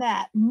other than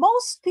that,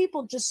 most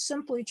people just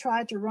simply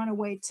tried to run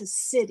away to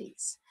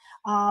cities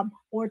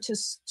or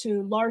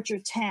to larger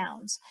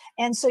towns.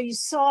 And so you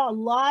saw a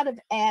lot of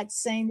ads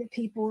saying that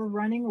people were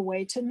running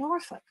away to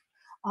Norfolk,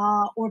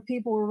 or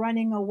people were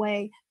running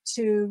away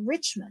to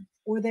Richmond,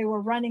 or they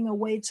were running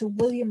away to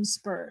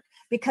Williamsburg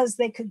because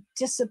they could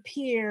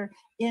disappear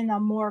in a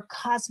more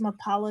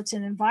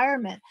cosmopolitan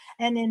environment.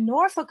 And in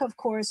Norfolk, of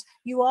course,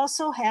 you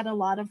also had a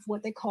lot of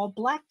what they call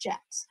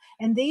blackjacks.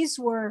 And these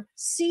were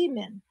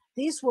seamen.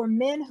 These were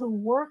men who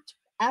worked,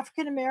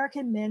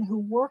 African-American men who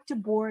worked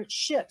aboard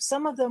ships.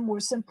 Some of them were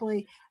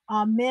simply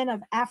men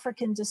of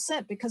African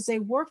descent because they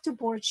worked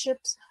aboard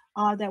ships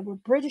that were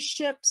British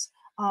ships,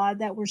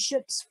 that were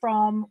ships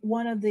from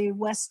one of the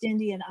West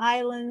Indian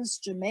islands,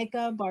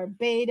 Jamaica,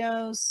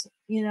 Barbados,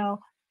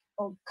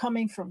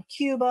 coming from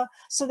Cuba.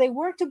 So they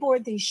worked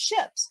aboard these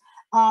ships.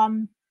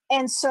 And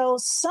so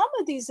some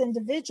of these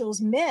individuals,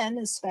 men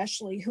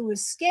especially, who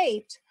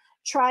escaped,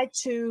 tried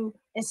to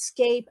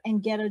escape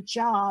and get a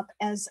job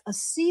as a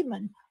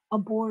seaman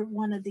aboard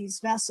one of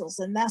these vessels.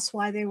 And that's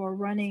why they were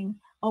running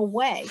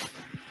away.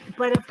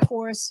 But of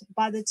course,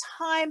 by the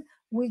time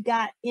we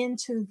got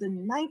into the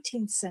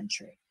 19th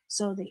century,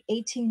 so the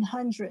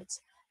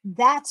 1800s,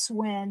 that's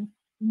when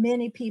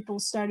many people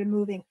started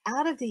moving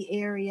out of the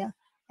area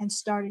and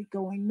started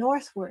going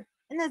northward.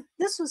 And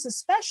this was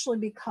especially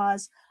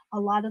because a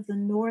lot of the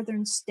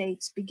northern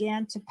states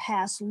began to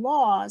pass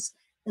laws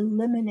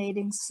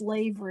eliminating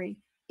slavery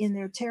in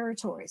their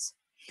territories.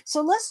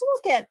 So let's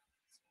look at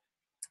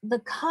the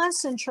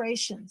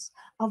concentrations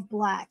of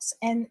Blacks.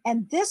 And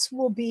this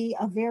will be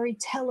a very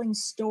telling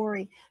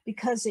story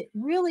because it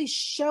really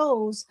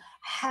shows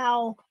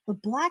how the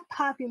Black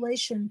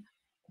population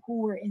who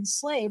were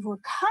enslaved were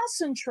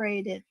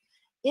concentrated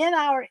in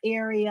our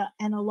area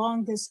and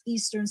along this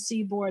eastern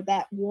seaboard,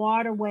 that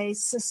waterway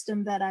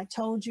system that I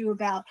told you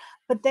about.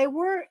 But they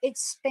were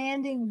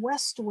expanding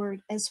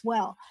westward as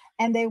well,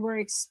 and they were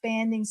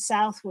expanding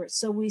southward.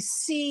 So we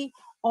see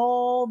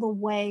all the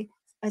way,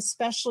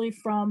 especially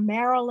from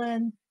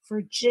Maryland,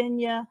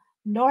 Virginia,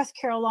 North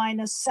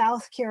Carolina,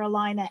 South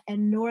Carolina,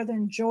 and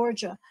northern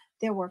Georgia,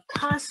 there were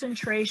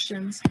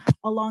concentrations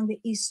along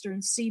the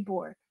eastern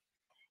seaboard.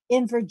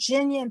 In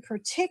Virginia in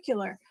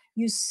particular,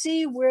 you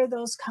see where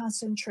those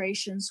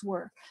concentrations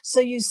were. So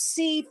you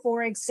see,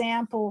 for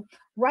example,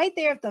 right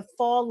there at the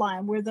fall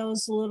line where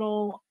those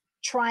little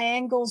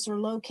triangles are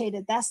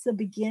located, that's the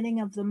beginning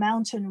of the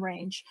mountain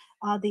range,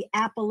 the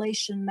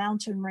Appalachian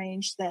mountain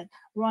range that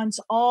runs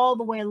all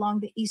the way along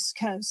the East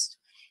Coast.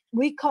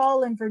 We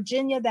call in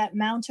Virginia that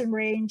mountain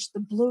range the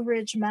Blue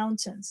Ridge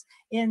Mountains.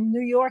 In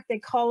New York, they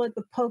call it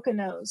the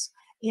Poconos.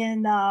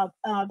 In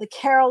the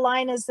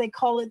Carolinas, they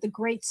call it the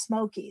Great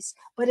Smokies,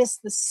 but it's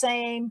the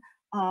same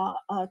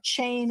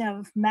chain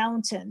of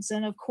mountains.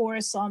 And of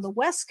course, on the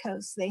West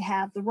Coast, they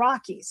have the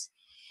Rockies.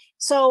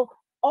 So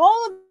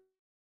all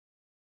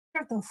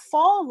of the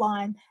fall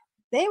line,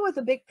 they were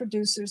the big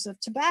producers of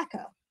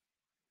tobacco.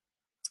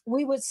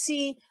 We would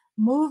see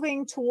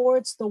moving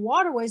towards the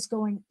waterways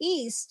going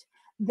east,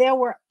 there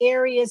were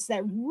areas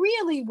that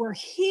really were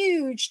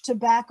huge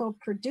tobacco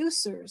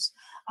producers.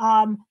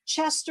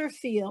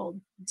 Chesterfield,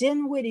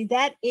 Dinwiddie,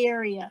 that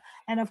area,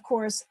 and of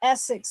course,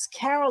 Essex,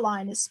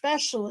 Caroline,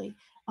 especially,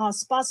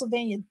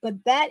 Spotsylvania, but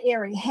that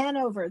area,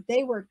 Hanover,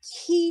 they were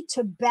key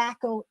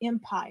tobacco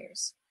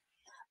empires.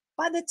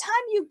 By the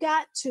time you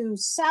got to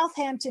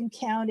Southampton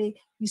County,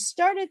 you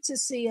started to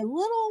see a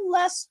little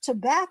less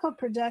tobacco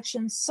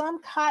production, some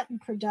cotton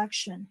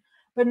production.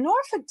 But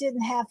Norfolk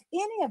didn't have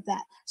any of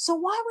that. So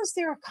why was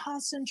there a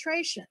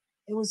concentration?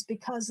 It was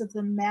because of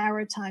the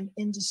maritime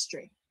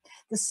industry.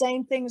 The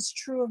same thing is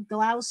true of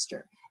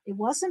Gloucester. It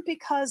wasn't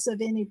because of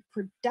any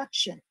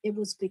production. It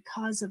was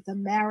because of the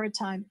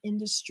maritime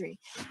industry.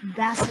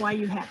 That's why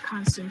you had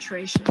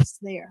concentrations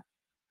there.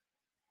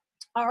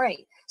 All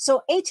right,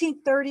 so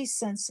 1830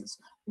 census.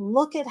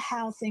 Look at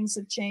how things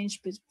have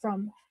changed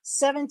from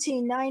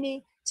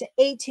 1790 to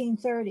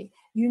 1830.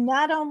 You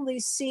not only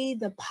see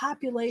the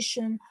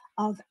population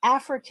of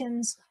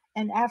Africans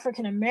and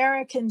African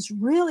Americans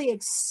really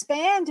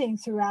expanding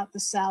throughout the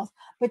South,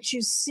 but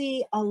you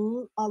see a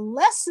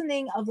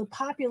lessening of the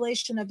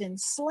population of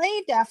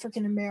enslaved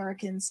African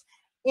Americans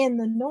in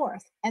the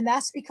North. And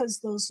that's because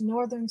those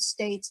northern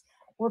states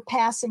were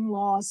passing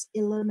laws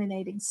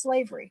eliminating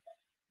slavery.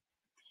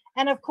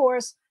 And of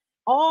course,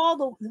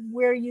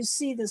 where you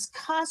see this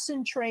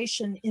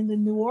concentration in the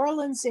New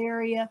Orleans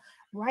area,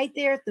 right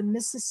there at the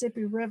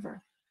Mississippi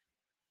River.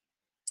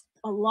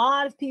 A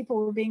lot of people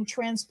were being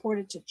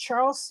transported to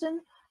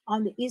Charleston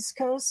on the East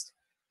Coast,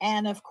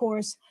 and of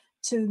course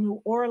to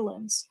New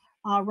Orleans,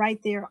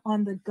 right there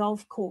on the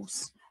Gulf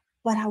Coast.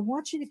 But I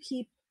want you to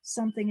keep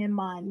something in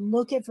mind.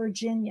 Look at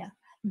Virginia.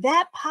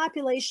 That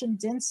population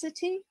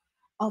density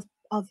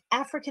of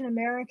African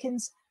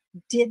Americans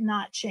did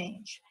not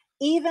change,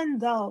 even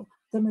though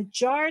the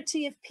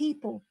majority of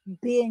people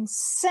being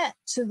sent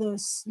to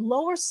the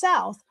lower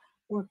South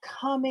were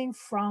coming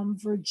from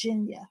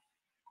Virginia.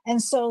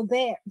 And so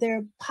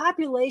their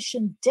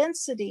population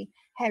density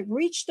had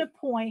reached a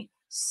point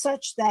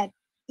such that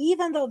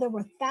even though there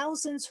were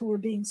thousands who were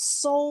being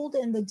sold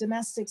in the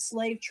domestic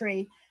slave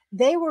trade,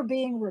 they were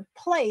being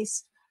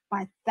replaced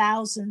by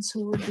thousands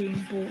who were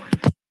being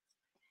born.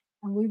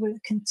 And we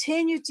would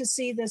continue to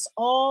see this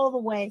all the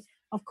way,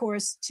 of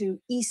course, to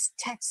East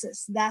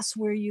Texas. That's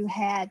where you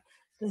had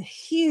the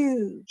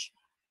huge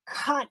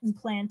cotton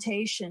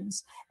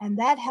plantations, and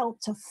that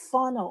helped to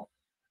funnel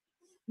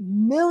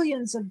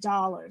millions of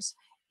dollars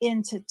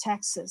into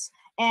Texas.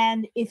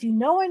 And if you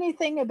know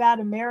anything about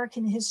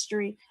American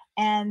history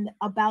and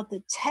about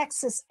the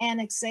Texas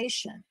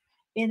annexation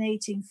in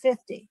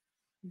 1850,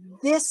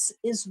 this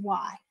is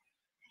why.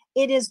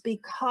 It is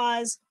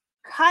because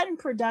cotton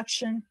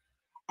production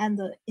and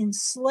the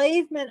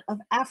enslavement of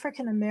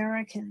African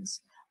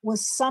Americans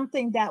was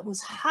something that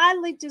was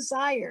highly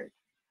desired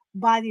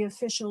by the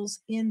officials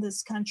in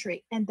this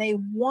country. And they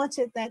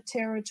wanted that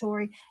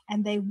territory,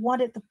 and they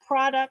wanted the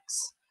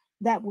products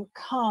that would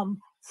come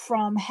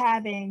from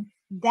having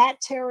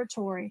that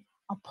territory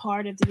a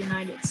part of the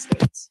United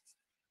States.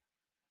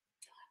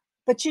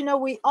 But you know,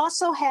 we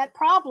also had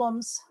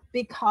problems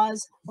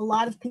because a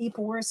lot of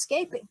people were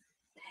escaping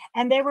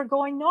and they were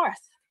going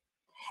north.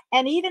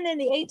 And even in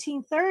the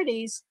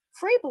 1830s,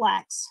 free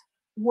Blacks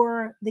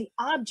were the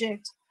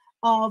object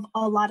of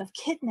a lot of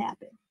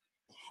kidnapping.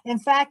 In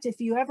fact, if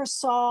you ever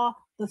saw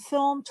the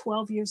film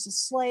 12 Years a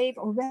Slave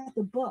or read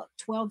the book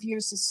 12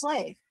 Years a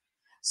Slave,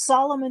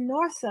 Solomon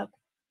Northup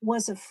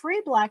was a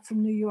free Black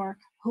from New York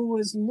who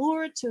was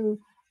lured to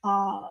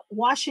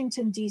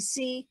Washington,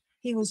 D.C.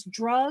 He was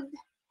drugged,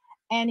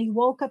 and he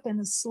woke up in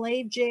a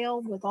slave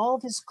jail with all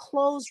of his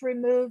clothes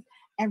removed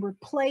and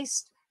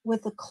replaced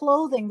with the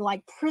clothing,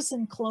 like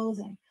prison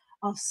clothing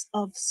of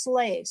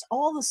slaves.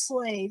 All the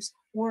slaves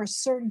wore a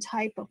certain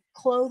type of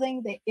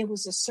clothing. It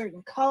was a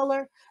certain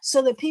color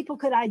so that people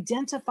could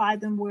identify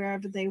them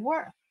wherever they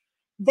were.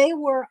 They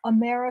were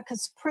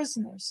America's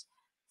prisoners,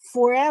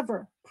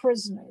 forever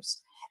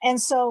prisoners.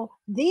 And so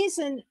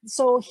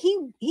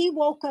he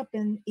woke up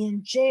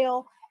in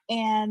jail,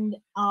 and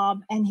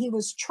he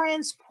was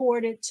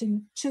transported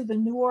to the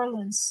New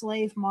Orleans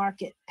slave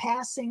market,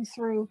 passing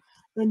through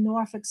the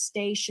Norfolk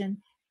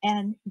station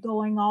and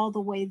going all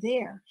the way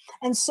there.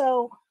 And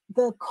so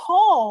there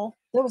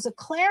was a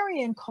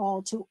clarion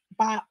call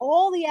by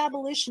all the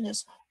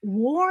abolitionists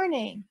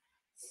warning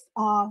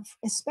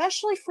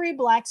especially free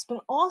blacks,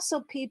 but also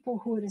people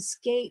who had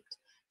escaped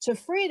to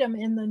freedom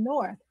in the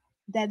North,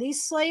 that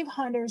these slave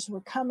hunters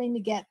were coming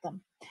to get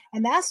them.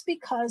 And that's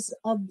because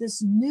of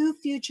this new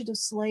Fugitive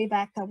Slave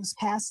Act that was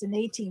passed in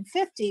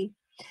 1850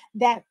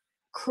 that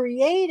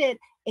created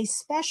a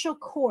special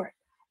court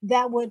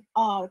that would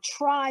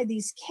try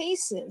these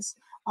cases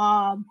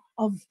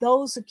of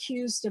those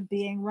accused of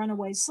being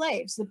runaway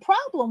slaves. The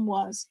problem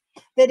was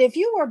that if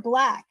you were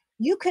Black,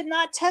 you could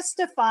not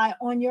testify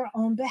on your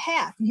own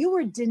behalf. You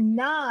were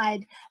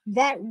denied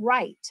that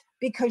right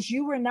because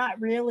you were not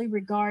really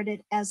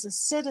regarded as a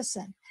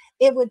citizen.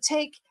 It would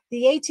take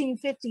the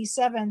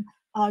 1857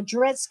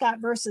 Dred Scott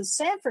versus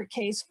Sanford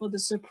case for the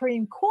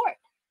Supreme Court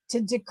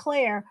to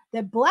declare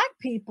that Black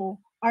people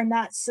are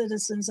not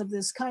citizens of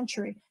this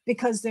country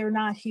because they're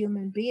not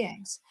human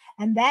beings.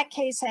 And that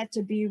case had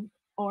to be,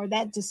 or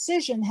that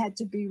decision had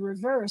to be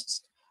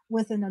reversed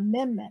with an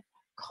amendment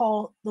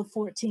called the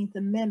 14th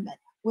Amendment,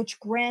 which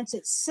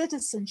granted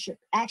citizenship.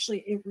 Actually,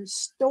 it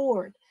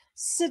restored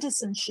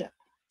citizenship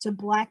to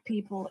Black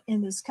people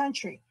in this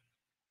country.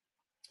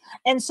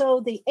 And so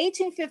the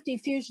 1850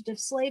 Fugitive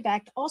Slave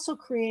Act also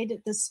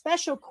created the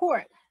special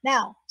court.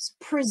 Now,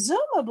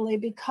 presumably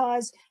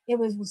because it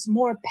was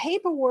more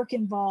paperwork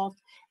involved,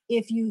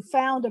 if you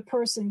found a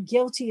person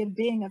guilty of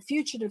being a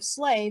fugitive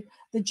slave,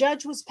 the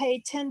judge was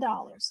paid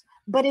 $10.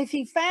 But if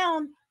he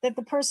found that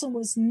the person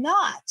was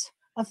not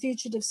a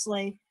fugitive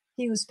slave,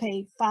 he was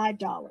paid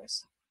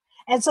 $5.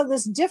 And so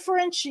this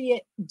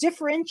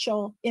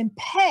differential in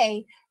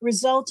pay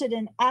resulted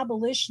in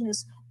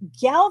abolitionists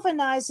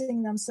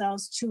galvanizing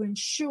themselves to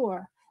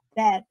ensure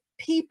that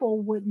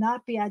people would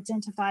not be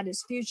identified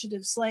as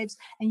fugitive slaves.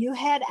 And you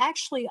had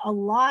actually a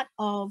lot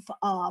of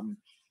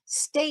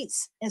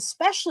states,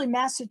 especially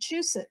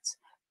Massachusetts,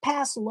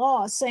 pass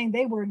laws saying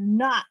they were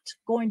not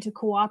going to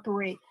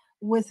cooperate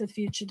with the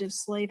Fugitive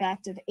Slave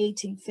Act of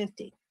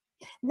 1850.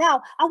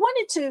 Now, I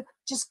wanted to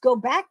just go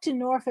back to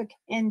Norfolk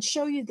and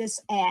show you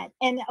this ad.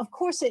 And of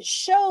course, it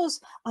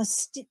shows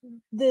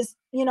this,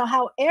 you know,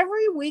 how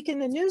every week in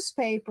the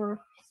newspaper,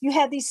 you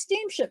have these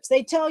steamships.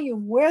 They tell you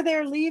where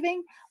they're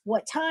leaving,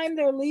 what time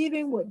they're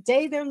leaving, what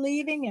day they're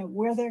leaving, and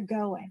where they're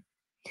going.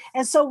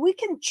 And so we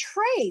can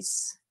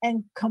trace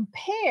and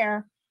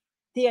compare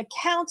the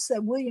accounts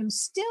that William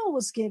Still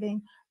was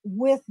giving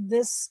with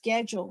this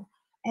schedule.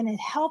 And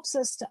it helps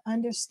us to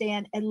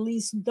understand at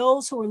least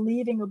those who are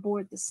leaving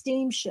aboard the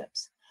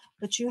steamships.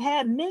 But you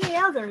had many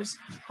others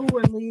who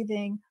were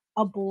leaving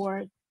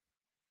aboard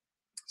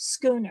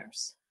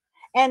schooners.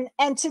 And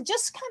to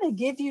just kind of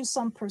give you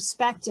some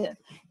perspective,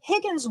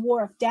 Higgins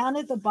Wharf down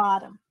at the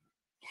bottom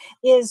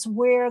is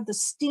where the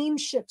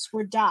steamships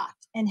were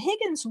docked. And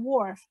Higgins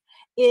Wharf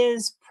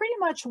is pretty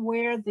much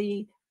where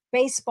the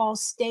baseball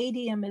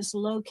stadium is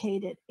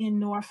located in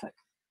Norfolk.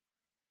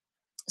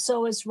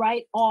 So it's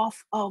right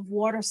off of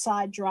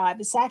Waterside Drive.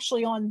 It's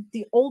actually on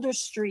the older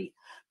street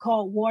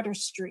called Water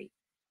Street.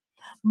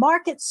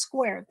 Market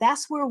Square,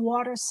 that's where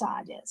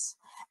Waterside is,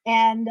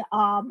 and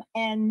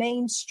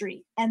Main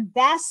Street. And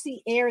that's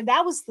the area,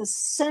 that was the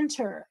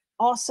center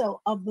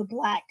also of the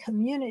Black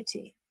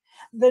community.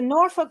 The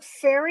Norfolk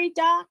Ferry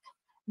Dock,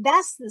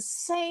 that's the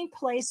same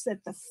place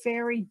that the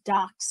ferry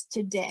docks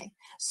today.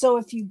 So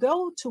if you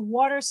go to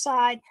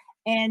Waterside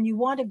and you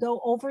want to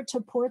go over to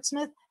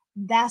Portsmouth,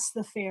 that's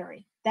the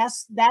ferry.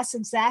 That's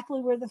exactly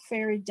where the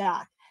ferry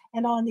docked.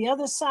 And on the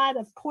other side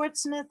of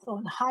Portsmouth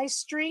on High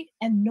Street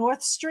and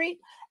North Street,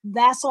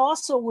 that's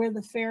also where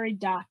the ferry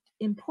docked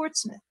in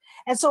Portsmouth.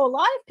 And so a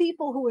lot of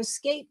people who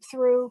escaped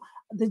through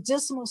the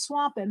Dismal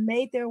Swamp and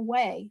made their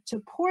way to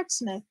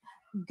Portsmouth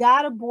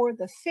got aboard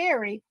the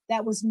ferry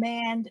that was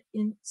manned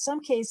in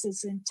some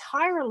cases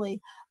entirely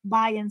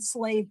by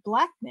enslaved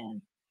Black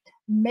men,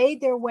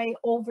 made their way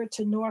over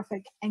to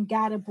Norfolk and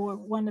got aboard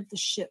one of the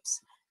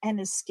ships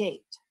and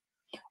escaped.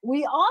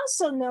 We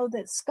also know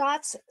that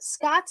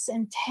Scott's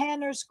and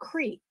Tanner's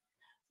Creek,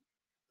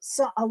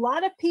 so a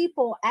lot of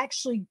people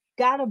actually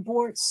got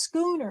aboard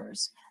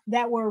schooners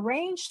that were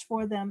arranged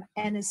for them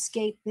and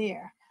escaped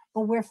there.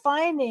 But we're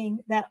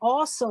finding that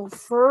also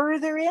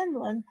further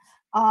inland,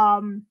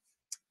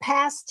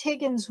 past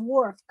Higgins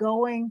Wharf,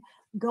 going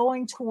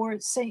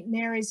towards St.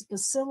 Mary's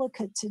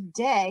Basilica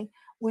today,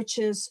 which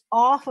is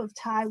off of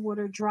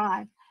Tidewater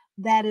Drive,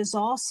 that is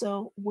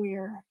also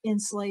where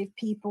enslaved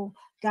people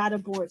got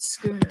aboard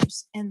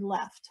schooners and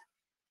left.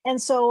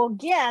 And so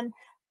again,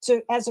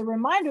 as a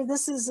reminder,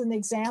 this is an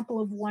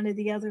example of one of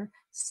the other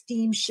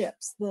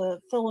steamships, the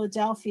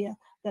Philadelphia,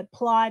 that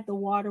plied the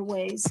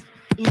waterways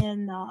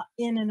in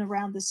and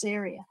around this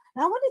area.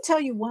 Now I want to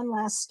tell you one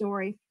last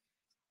story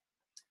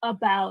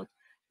about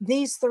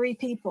these three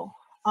people.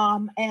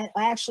 And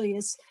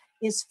actually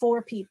it's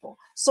four people.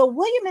 So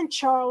William and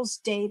Charles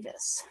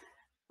Davis,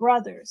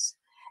 brothers,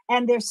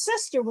 and their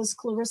sister was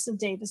Clarissa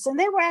Davis, and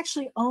they were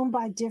actually owned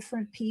by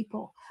different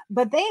people,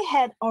 but they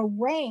had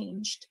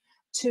arranged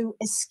to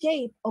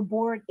escape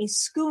aboard a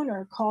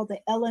schooner called the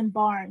Ellen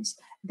Barnes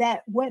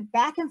that went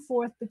back and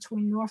forth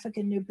between Norfolk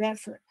and New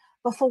Bedford.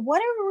 But for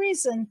whatever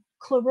reason,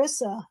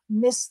 Clarissa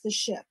missed the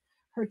ship.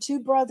 Her two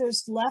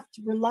brothers left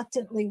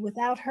reluctantly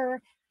without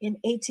her in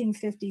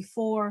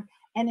 1854,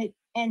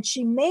 and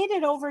she made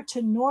it over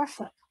to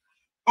Norfolk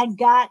and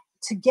got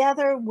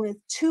together with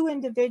two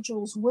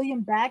individuals,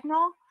 William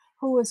Bagnall,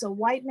 who was a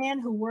white man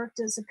who worked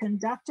as a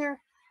conductor,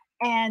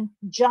 and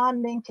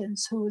John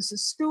Minkins, who was a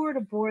steward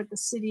aboard the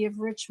City of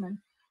Richmond,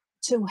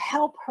 to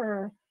help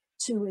her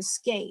to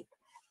escape.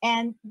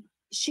 And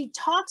she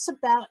talks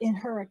about in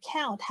her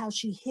account how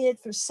she hid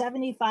for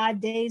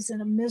 75 days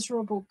in a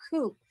miserable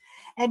coop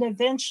and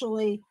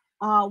eventually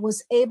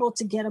was able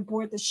to get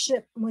aboard the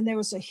ship when there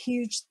was a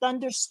huge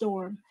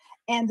thunderstorm.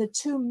 And the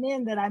two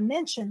men that I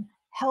mentioned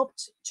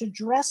helped to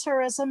dress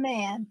her as a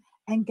man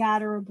and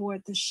got her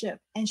aboard the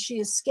ship. And she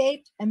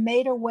escaped and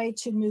made her way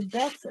to New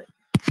Bedford.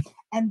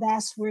 And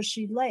that's where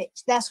she lay.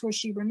 That's where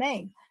she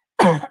remained.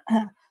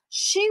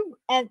 She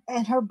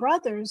and her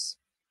brothers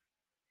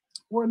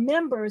were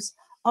members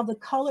of the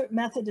Colored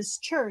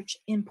Methodist Church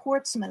in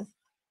Portsmouth,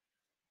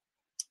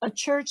 a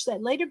church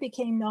that later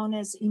became known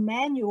as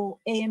Emmanuel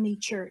AME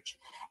Church.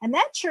 And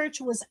that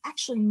church was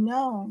actually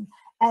known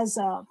as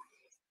a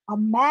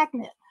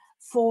magnet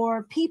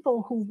for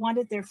people who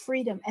wanted their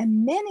freedom.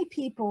 And many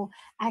people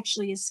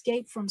actually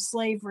escaped from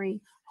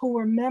slavery who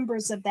were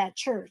members of that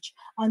church.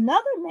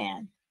 Another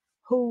man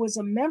who was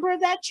a member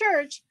of that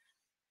church,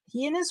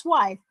 he and his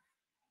wife,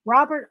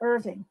 Robert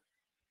Irving.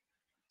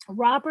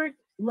 Robert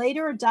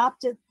later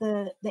adopted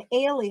the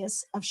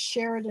alias of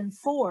Sheridan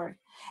Ford,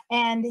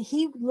 and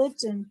he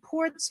lived in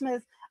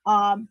Portsmouth.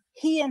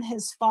 He and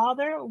his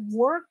father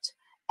worked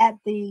at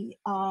the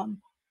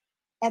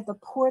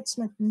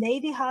Portsmouth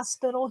Navy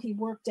Hospital. He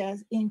worked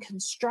in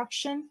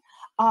construction.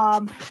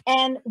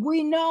 And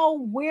we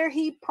know where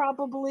he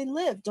probably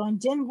lived, on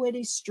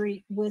Dinwiddie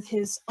Street with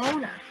his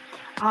owner.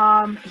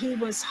 He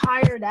was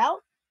hired out.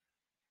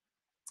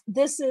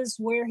 This is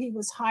where he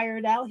was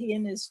hired out, he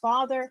and his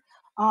father.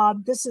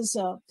 This is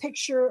a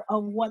picture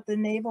of what the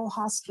Naval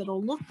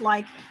Hospital looked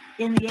like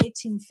in the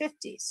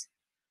 1850s.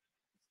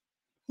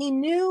 He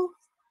knew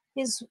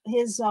his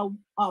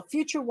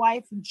future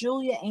wife,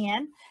 Julia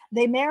Ann.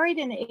 They married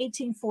in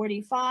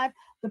 1845.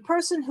 The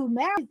person who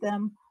married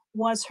them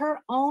was her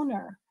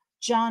owner,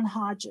 John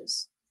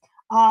Hodges.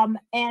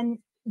 And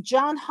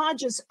John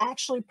Hodges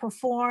actually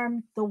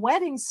performed the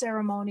wedding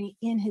ceremony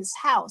in his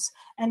house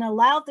and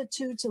allowed the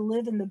two to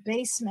live in the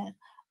basement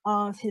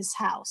of his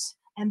house.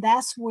 And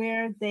that's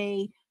where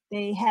they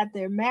had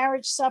their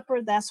marriage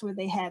supper. That's where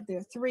they had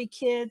their 3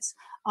 kids.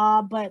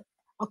 But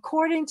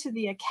according to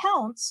the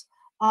accounts,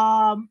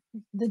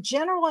 the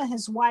general and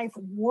his wife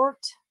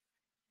worked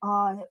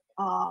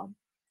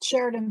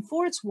Sheridan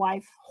Ford's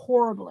wife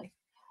horribly.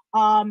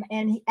 And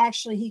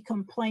he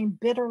complained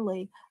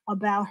bitterly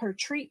about her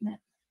treatment.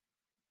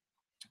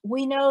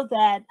 We know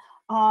that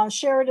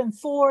Sheridan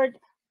Ford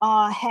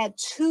had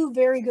 2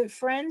 very good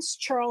friends,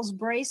 Charles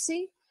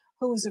Bracy,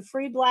 who was a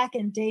free black,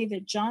 and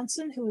David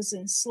Johnson, who was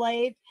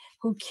enslaved,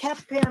 who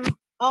kept him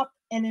up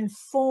and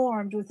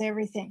informed with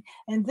everything.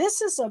 And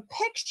this is a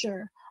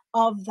picture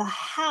of the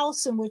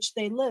house in which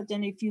they lived.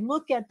 And if you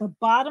look at the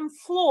bottom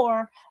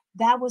floor,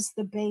 that was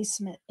the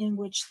basement in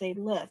which they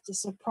lived.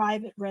 It's a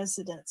private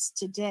residence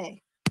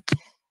today.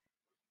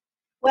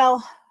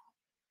 Well,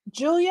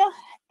 Julia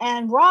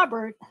and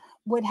Robert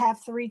would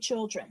have 3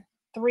 children,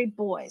 3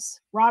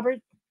 boys, Robert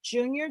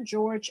Jr.,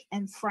 George,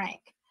 and Frank.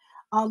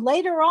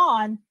 Later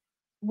on,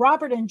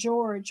 Robert and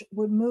George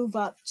would move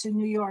up to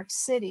New York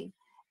City,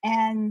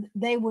 and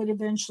they would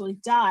eventually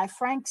die.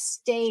 Frank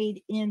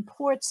stayed in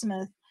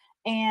Portsmouth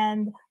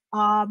and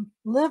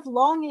lived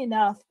long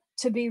enough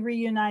to be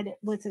reunited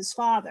with his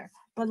father.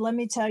 But let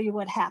me tell you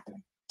what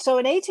happened. So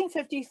in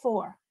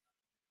 1854,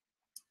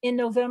 in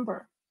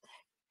November,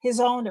 his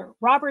owner,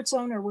 Robert's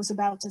owner, was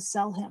about to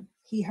sell him.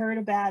 He heard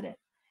about it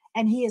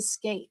and he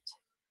escaped.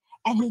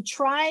 And he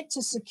tried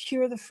to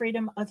secure the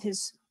freedom of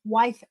his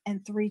wife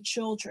and 3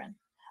 children.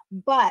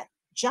 But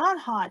John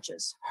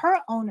Hodges, her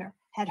owner,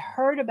 had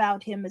heard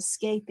about him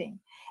escaping,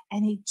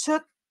 and he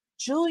took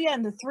Julia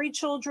and the 3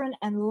 children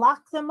and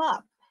locked them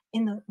up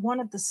in one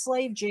of the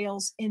slave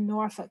jails in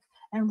Norfolk.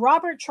 And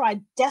Robert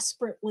tried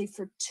desperately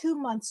for 2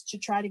 months to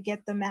try to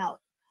get them out.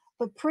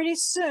 But pretty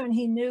soon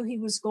he knew he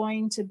was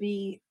going to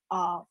be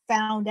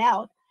found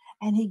out,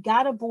 and he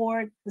got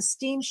aboard the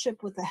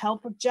steamship with the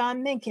help of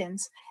John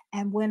Minkins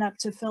and went up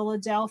to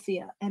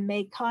Philadelphia and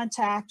made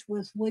contact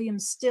with William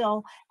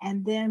Still,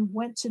 and then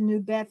went to New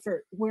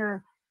Bedford,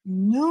 where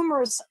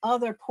numerous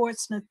other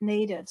Portsmouth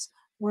natives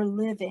were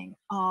living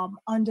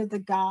under the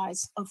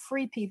guise of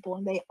free people,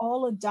 and they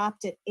all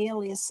adopted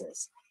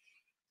aliases.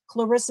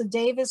 Clarissa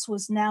Davis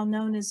was now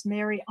known as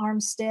Mary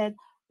Armstead.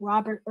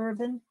 Robert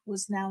Irvin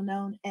was now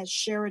known as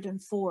Sheridan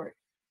Ford.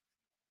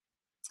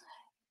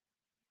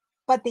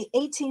 But the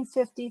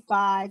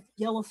 1855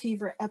 yellow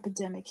fever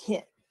epidemic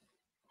hit,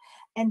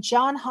 and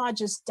John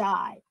Hodges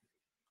died,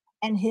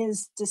 and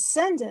his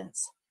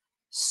descendants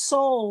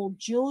sold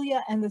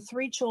Julia and the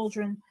 3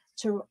 children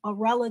to a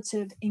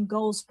relative in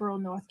Goldsboro,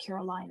 North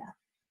Carolina.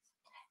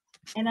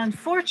 And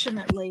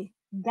unfortunately,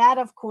 that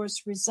of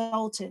course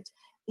resulted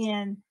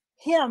in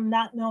him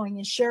not knowing,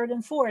 and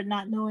Sheridan Ford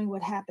not knowing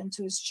what happened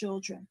to his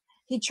children.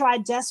 He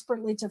tried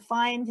desperately to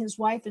find his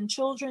wife and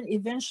children.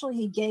 Eventually,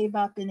 he gave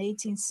up in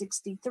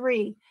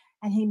 1863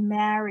 and he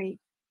married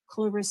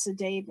Clarissa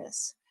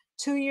Davis.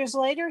 2 years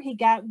later, he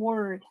got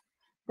word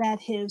that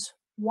his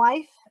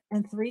wife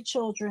and 3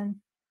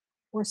 children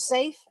were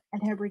safe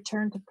and had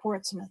returned to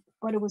Portsmouth,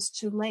 but it was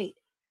too late.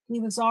 He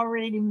was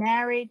already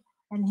married,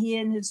 and he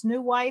and his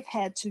new wife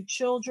had 2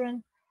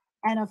 children.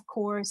 And of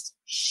course,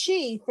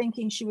 she,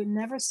 thinking she would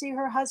never see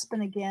her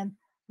husband again,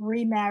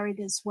 remarried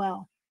as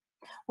well.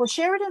 Well,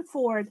 Sheridan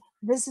Ford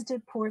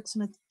visited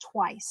Portsmouth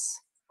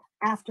twice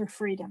after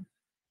freedom,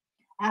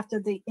 after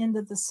the end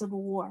of the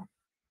Civil War.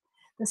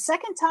 The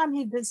second time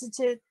he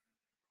visited,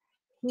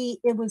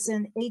 it was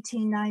in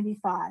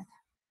 1895.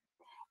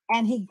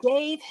 And he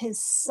gave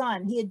his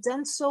son, he had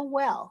done so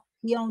well.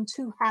 He owned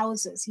 2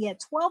 houses. He had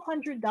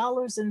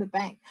 $1,200 in the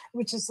bank,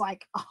 which is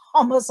like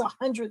almost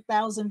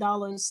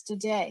 $100,000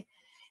 today.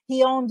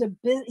 He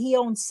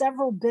owned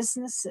several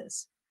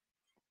businesses.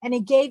 And he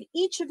gave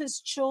each of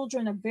his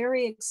children a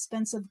very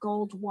expensive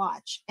gold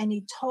watch. And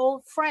he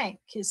told Frank,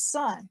 his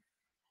son,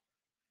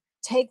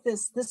 take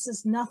this. This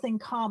is nothing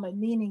common,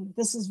 meaning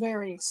this is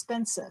very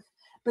expensive.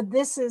 But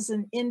this is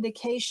an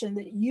indication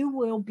that you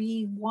will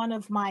be one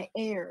of my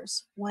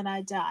heirs when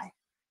I die.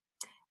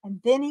 And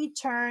then he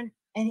turned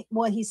and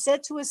he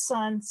said to his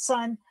son,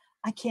 son,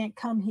 I can't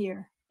come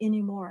here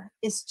anymore.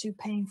 It's too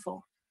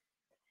painful.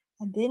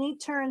 And then he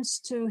turns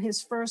to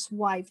his first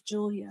wife,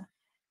 Julia,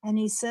 and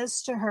he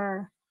says to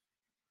her,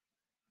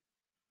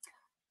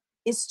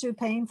 it's too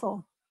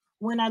painful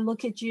when I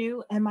look at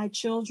you and my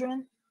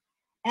children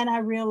and I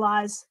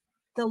realize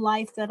the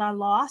life that I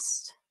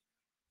lost,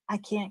 I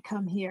can't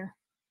come here.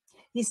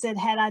 He said,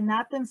 had I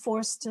not been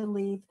forced to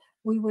leave,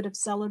 we would have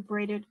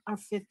celebrated our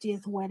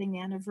 50th wedding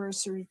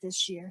anniversary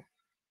this year.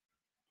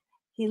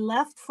 He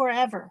left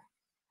forever,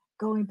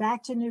 going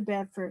back to New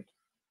Bedford,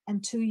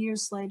 and 2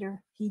 years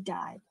later, he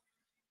died.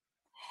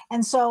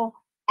 And so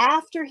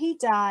after he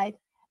died,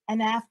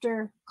 and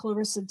after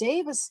Clarissa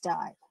Davis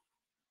died,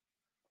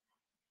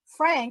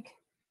 Frank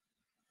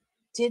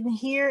didn't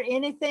hear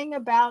anything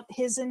about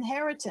his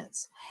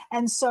inheritance.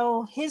 And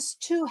so his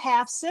 2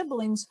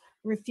 half-siblings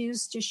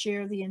refused to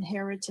share the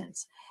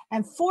inheritance.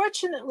 And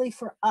fortunately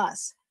for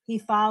us, he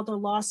filed a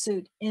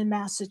lawsuit in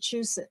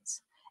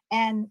Massachusetts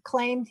and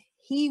claimed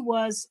he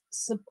was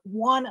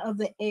one of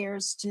the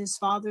heirs to his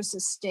father's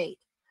estate.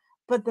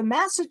 But the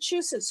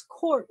Massachusetts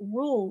court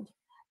ruled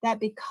that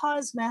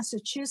because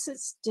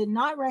Massachusetts did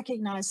not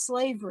recognize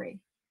slavery,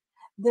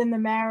 then the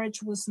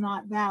marriage was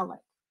not valid,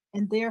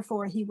 and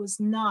therefore he was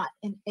not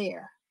an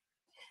heir.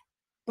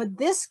 But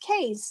this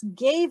case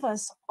gave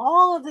us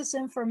all of this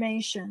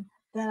information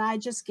that I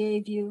just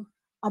gave you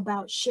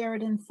about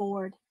Sheridan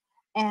Ford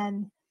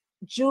and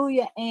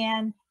Julia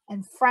Ann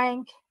and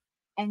Frank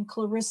and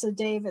Clarissa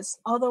Davis.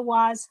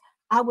 Otherwise,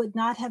 I would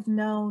not have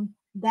known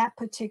that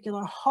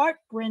particular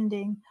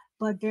heartrending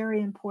but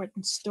very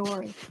important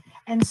story.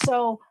 And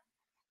so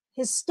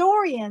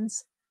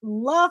historians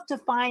love to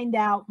find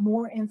out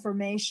more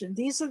information.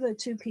 These are the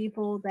 2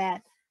 people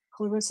that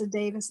Clarissa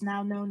Davis,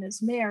 now known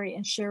as Mary,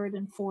 and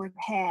Sheridan Ford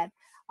had,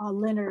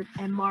 Leonard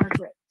and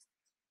Margaret.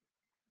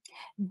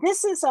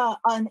 This is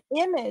an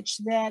image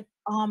that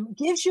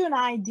gives you an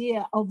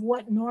idea of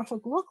what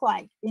Norfolk looked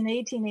like in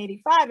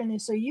 1885. And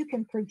so you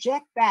can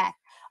project back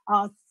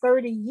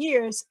 30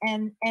 years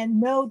and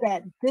know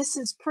that this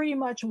is pretty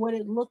much what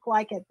it looked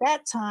like at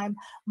that time,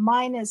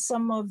 minus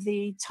some of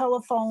the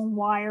telephone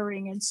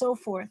wiring and so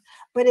forth.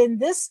 But in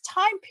this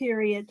time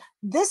period,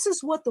 this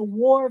is what the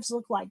wharves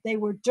looked like. They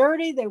were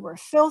dirty, they were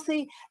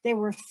filthy, they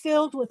were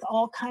filled with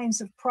all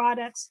kinds of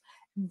products.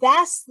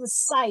 That's the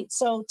site.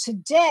 So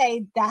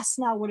today, that's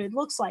not what it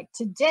looks like.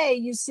 Today,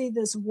 you see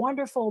this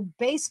wonderful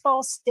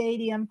baseball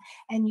stadium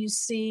and you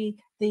see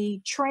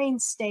the train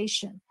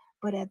station.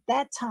 But at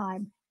that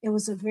time, it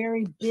was a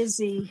very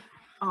busy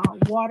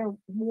water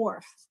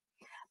wharf.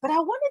 But I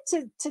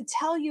wanted to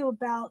tell you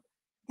about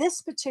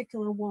this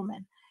particular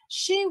woman.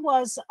 She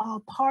was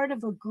part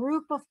of a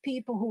group of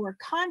people who were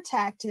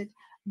contacted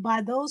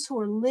by those who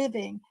are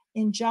living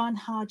in John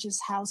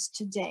Hodges' house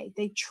today.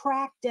 They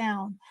tracked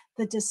down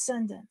the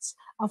descendants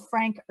of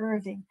Frank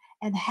Irving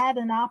and had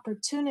an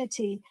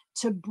opportunity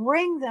to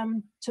bring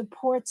them to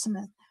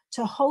Portsmouth,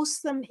 to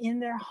host them in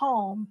their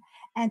home,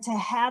 and to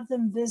have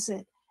them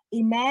visit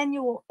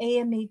Emmanuel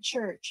AME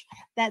Church,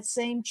 that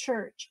same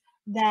church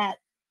that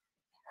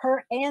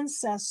her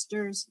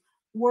ancestors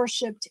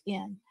worshiped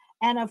in.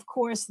 And of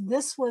course,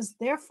 this was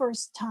their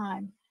first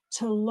time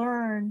to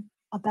learn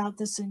about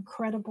this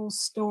incredible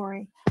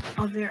story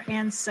of their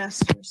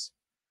ancestors.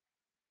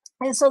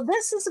 And so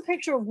this is a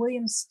picture of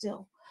William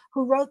Still,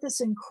 who wrote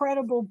this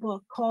incredible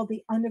book called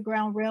The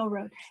Underground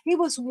Railroad. He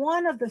was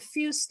one of the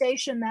few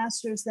station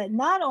masters that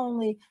not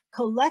only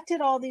collected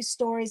all these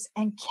stories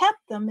and kept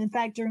them. In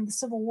fact, during the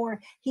Civil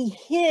War, he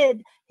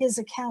hid his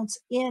accounts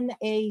in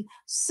a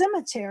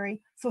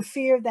cemetery for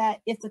fear that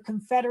if the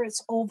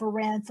Confederates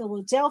overran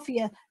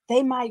Philadelphia,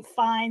 they might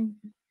find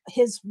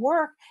his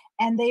work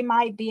and they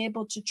might be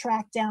able to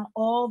track down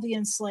all the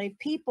enslaved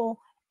people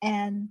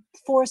and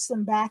force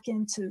them back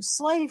into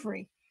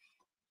slavery.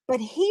 But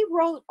he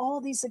wrote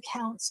all these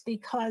accounts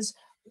because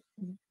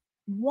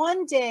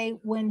one day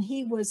when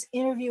he was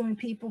interviewing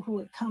people who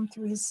had come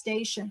through his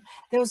station,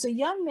 there was a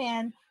young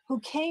man who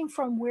came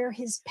from where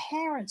his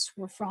parents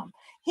were from.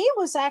 He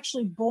was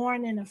actually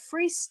born in a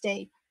free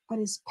state, but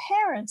his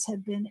parents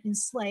had been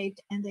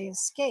enslaved and they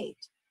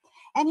escaped.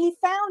 And he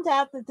found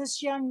out that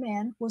this young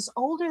man was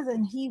older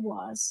than he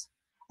was.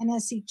 And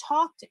as he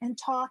talked and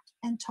talked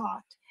and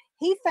talked,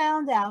 he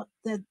found out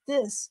that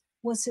this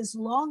was his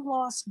long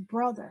lost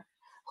brother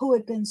who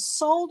had been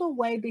sold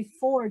away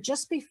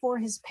just before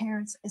his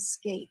parents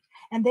escaped.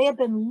 And they had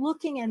been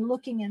looking and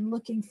looking and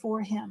looking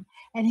for him.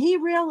 And he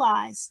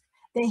realized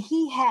that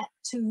he had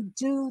to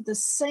do the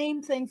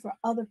same thing for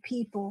other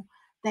people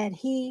that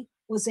he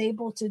was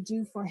able to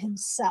do for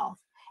himself.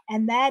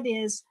 And that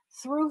is,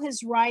 through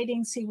his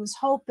writings, he was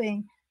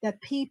hoping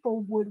that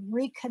people would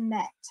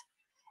reconnect.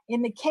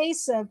 In the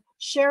case of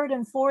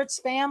Sheridan Ford's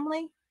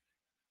family,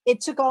 it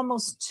took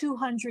almost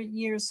 200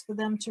 years for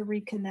them to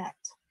reconnect.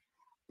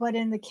 But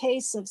in the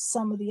case of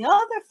some of the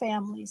other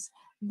families,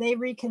 they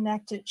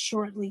reconnected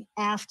shortly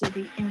after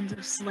the end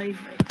of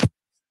slavery.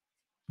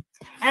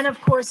 And of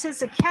course,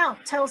 his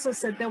account tells us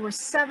that there were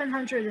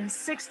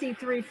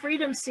 763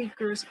 freedom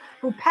seekers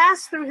who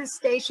passed through his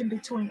station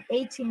between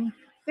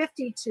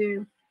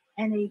 1852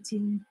 and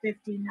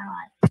 1859.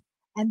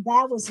 And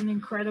that was an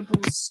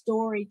incredible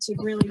story to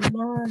really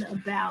learn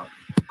about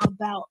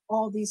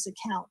all these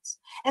accounts.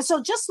 And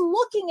so just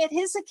looking at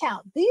his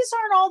account, these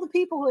aren't all the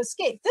people who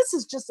escaped. This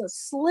is just a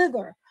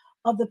slither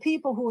of the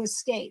people who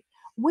escaped.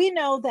 We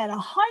know that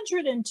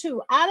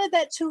 102 out of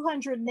that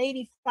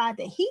 285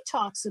 that he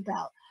talks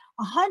about,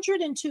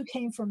 102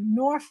 came from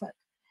Norfolk.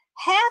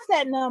 Half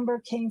that number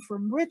came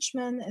from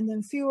Richmond, and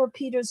then fewer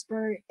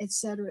Petersburg, et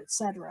cetera, et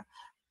cetera.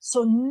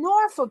 So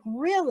Norfolk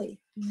really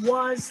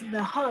was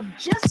the hub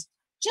just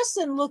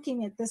in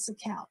looking at this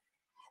account.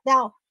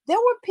 Now, there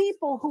were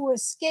people who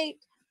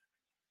escaped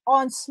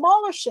on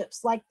smaller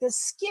ships like this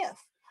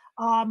skiff.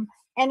 And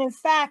in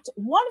fact,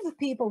 one of the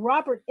people,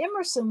 Robert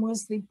Emerson,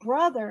 was the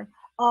brother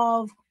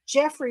of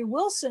Jeffrey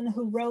Wilson,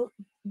 who wrote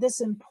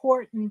this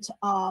important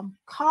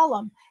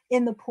column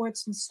in the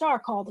Portsmouth Star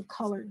called The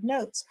Colored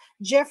Notes.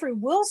 Jeffrey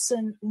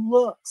Wilson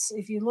looks,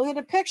 if you look at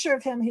a picture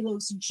of him, he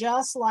looks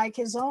just like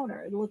his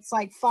owner. It looks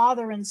like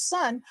father and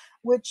son,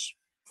 which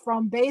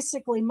from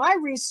basically my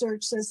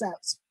research says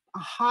that's a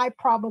high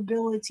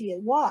probability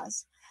it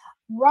was.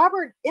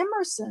 Robert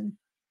Emerson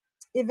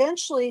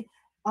eventually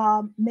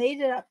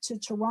made it up to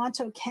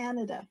Toronto,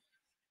 Canada.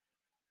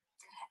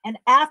 And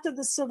after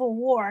the Civil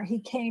War, he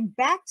came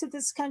back to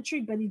this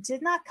country, but he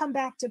did not come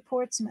back to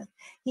Portsmouth.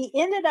 He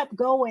ended up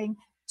going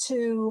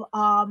to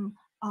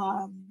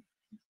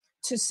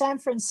San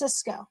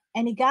Francisco,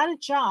 and he got a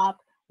job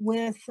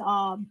with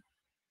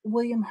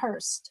William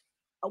Hearst,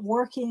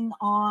 working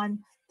on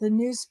the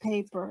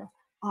newspaper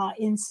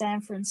in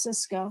San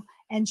Francisco.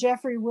 And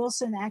Jeffrey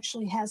Wilson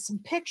actually has some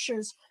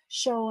pictures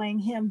showing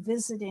him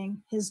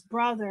visiting his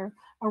brother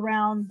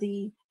around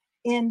the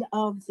end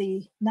of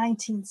the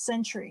 19th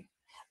century.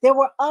 There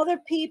were other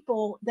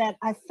people that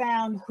I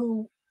found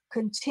who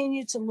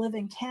continued to live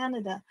in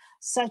Canada,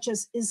 such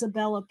as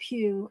Isabella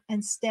Pugh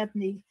and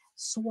Stepney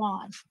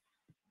Swan,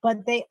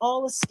 but they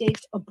all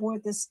escaped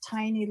aboard this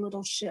tiny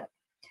little ship.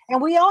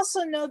 And we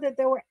also know that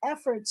there were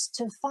efforts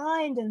to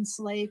find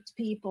enslaved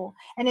people.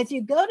 And if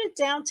you go to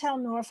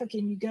downtown Norfolk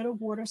and you go to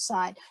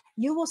Waterside,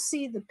 you will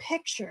see the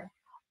picture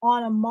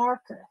on a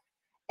marker.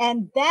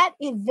 And that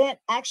event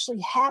actually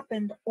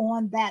happened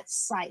on that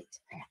site.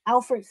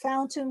 Alfred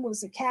Fountain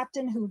was a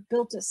captain who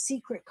built a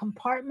secret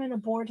compartment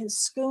aboard his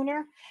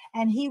schooner,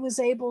 and he was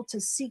able to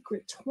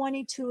secret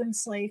 22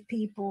 enslaved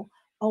people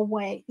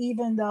away,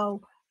 even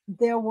though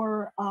there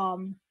were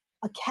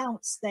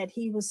accounts that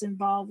he was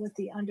involved with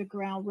the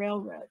Underground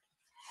Railroad.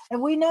 And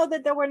we know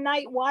that there were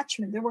night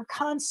watchmen, there were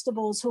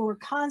constables who were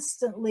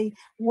constantly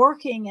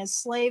working as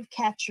slave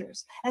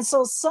catchers. And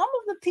so some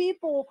of the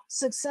people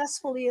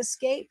successfully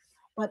escaped,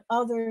 but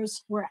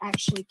others were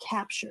actually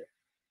captured.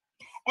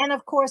 And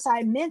of course,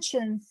 I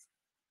mentioned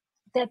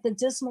that the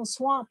Dismal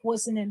Swamp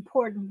was an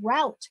important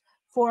route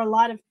for a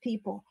lot of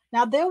people.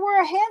 Now, there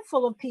were a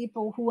handful of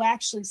people who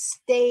actually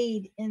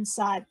stayed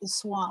inside the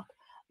swamp,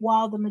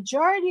 while the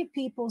majority of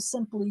people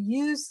simply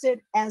used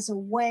it as a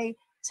way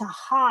to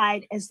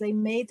hide as they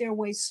made their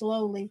way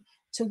slowly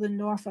to the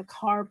Norfolk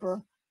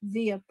Harbor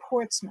via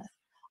Portsmouth.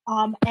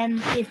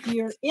 And if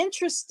you're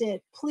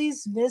interested,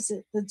 please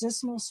visit the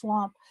Dismal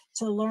Swamp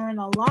to learn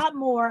a lot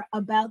more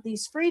about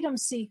these freedom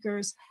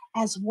seekers,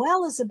 as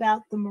well as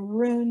about the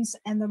Maroons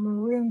and the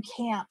Maroon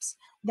camps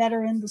that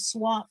are in the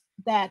swamp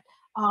that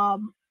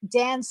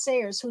Dan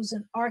Sayers, who's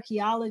an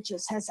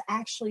archaeologist, has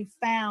actually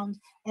found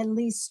at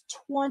least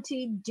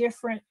 20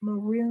 different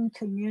Maroon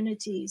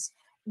communities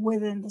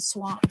within the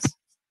swamps.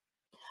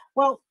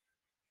 Well,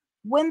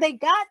 when they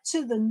got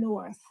to the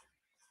north,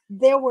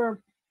 there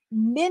were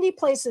many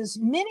places.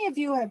 Many of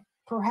you have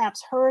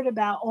perhaps heard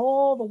about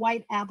all the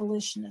white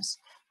abolitionists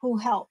who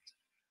helped.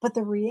 But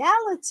the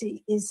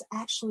reality is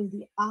actually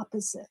the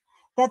opposite,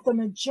 that the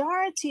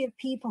majority of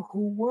people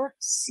who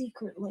worked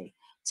secretly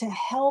to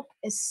help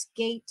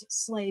escaped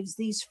slaves,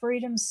 these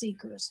freedom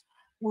seekers,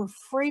 were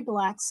free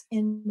Blacks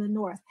in the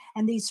North.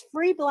 And these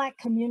free Black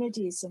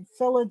communities in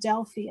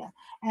Philadelphia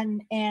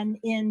and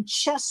in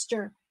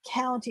Chester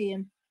County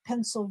in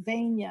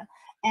Pennsylvania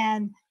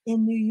and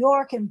in New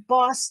York and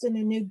Boston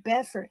and New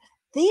Bedford,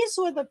 these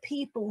were the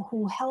people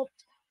who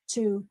helped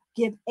to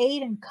give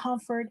aid and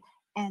comfort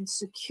and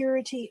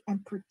security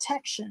and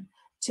protection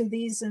to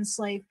these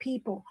enslaved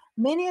people.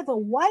 Many of the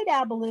white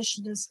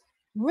abolitionists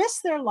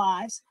risked their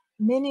lives.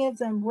 Many of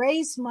them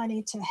raised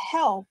money to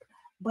help,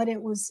 but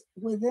it was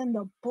within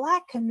the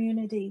Black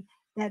community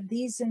that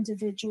these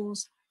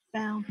individuals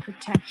found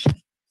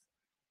protection.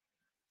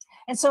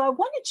 And so I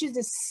wanted you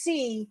to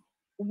see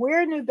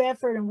where New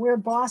Bedford and where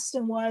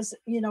Boston was,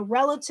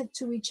 relative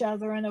to each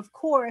other. And of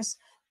course,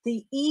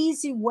 the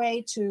easy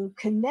way to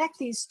connect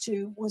these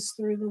two was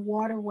through the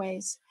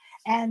waterways.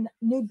 And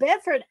New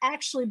Bedford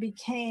actually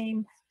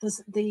became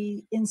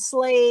the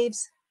enslaved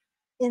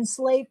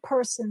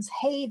person's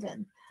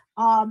haven,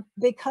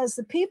 because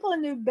the people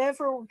in New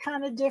Bedford were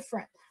kind of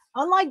different.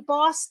 Unlike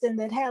Boston,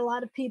 that had a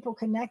lot of people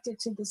connected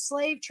to the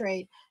slave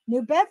trade,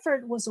 New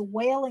Bedford was a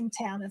whaling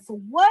town. And for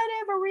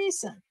whatever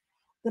reason,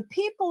 the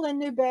people in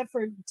New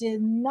Bedford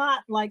did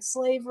not like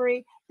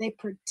slavery. They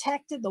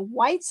protected, the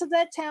whites of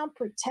that town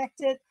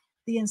protected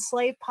the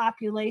enslaved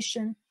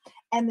population.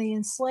 And the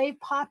enslaved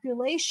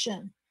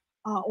population,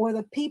 or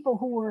the people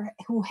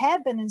who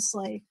had been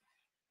enslaved,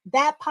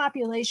 that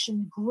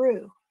population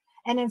grew.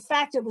 And in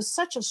fact, it was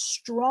such a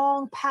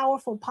strong,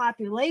 powerful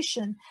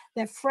population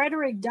that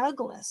Frederick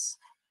Douglass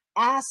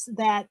asked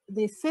that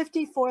the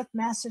 54th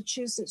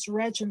Massachusetts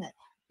Regiment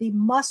be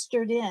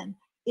mustered in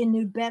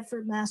New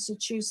Bedford,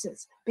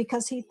 Massachusetts,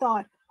 because he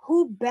thought,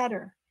 who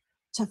better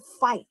to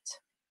fight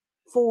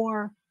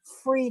for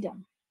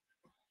freedom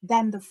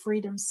than the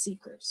freedom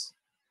seekers?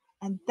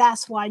 And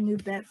that's why New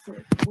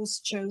Bedford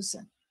was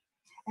chosen.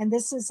 And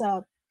this is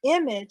an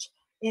image.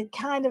 It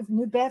kind of,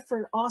 New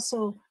Bedford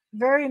also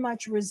very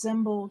much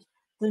resembled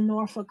the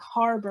Norfolk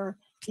Harbor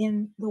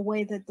in the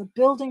way that the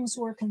buildings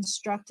were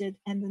constructed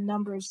and the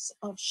numbers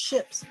of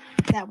ships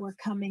that were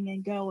coming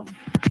and going.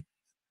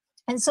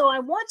 And so I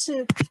want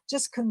to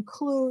just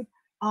conclude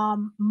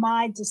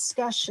my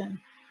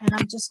discussion, and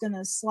I'm just going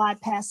to slide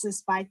past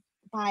this by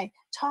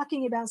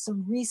talking about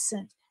some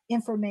recent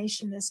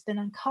information that's been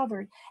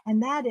uncovered,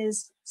 and that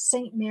is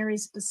St.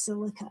 Mary's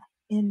Basilica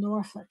in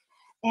Norfolk.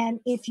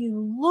 And if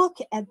you look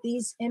at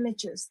these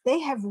images, they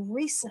have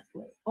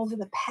recently, over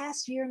the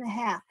past year and a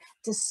half,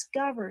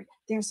 discovered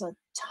there's a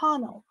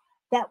tunnel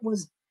that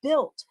was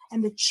built.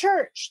 And the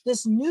church,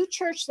 this new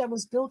church that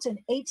was built in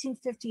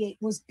 1858,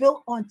 was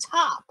built on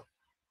top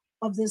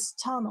of this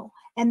tunnel.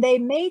 And they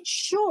made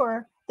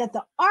sure that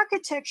the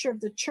architecture of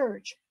the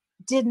church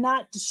did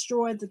not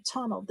destroy the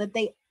tunnel, that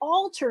they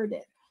altered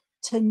it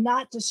to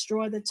not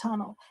destroy the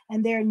tunnel.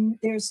 And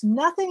there's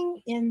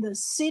nothing in the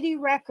city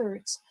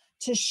records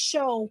to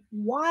show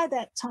why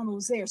that tunnel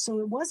is there. So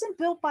it wasn't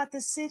built by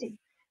the city.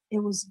 It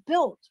was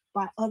built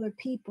by other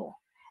people.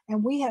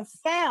 And we have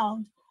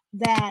found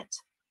that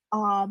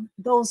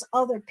those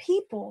other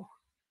people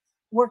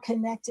were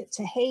connected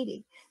to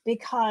Haiti,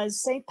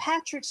 because St.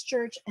 Patrick's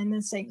Church and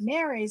then St.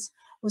 Mary's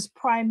was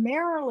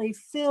primarily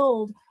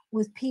filled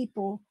with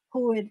people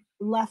who had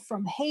left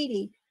from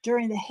Haiti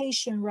during the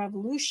Haitian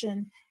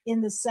Revolution in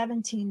the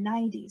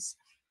 1790s.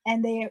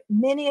 And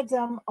many of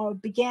them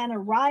began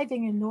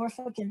arriving in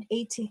Norfolk in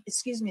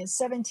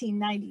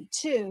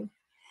 1792.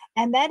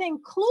 And that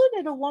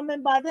included a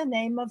woman by the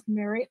name of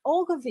Mary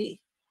Ogilvie,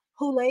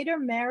 who later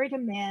married a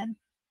man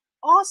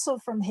also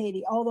from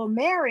Haiti. Although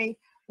Mary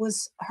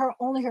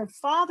only her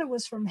father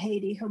was from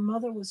Haiti, her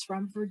mother was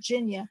from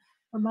Virginia.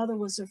 Her mother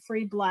was a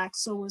free Black,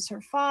 so was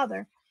her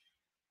father.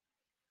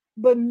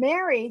 But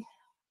Mary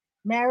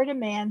married a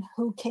man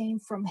who came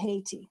from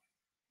Haiti.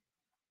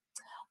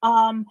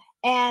 And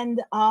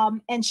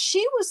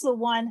she was the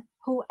one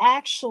who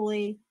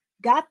actually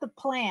got the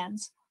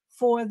plans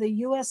for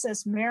the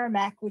USS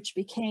Merrimack, which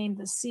became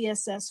the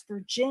CSS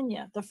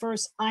Virginia, the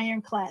first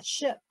ironclad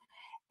ship.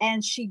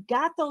 And she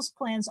got those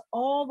plans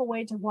all the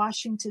way to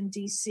Washington,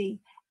 D.C.,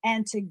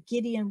 and to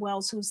Gideon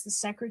Welles, who's the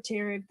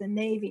Secretary of the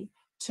Navy,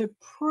 to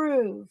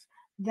prove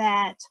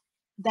that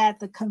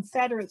the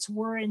Confederates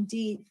were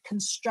indeed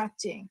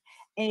constructing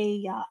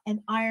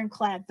an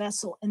ironclad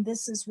vessel. And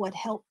this is what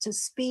helped to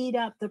speed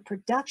up the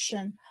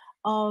production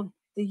of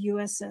the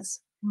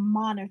USS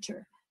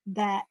Monitor.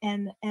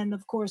 And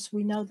of course,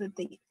 we know that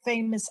the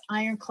famous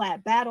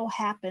ironclad battle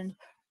happened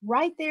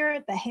right there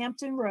at the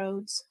Hampton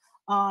Roads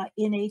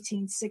in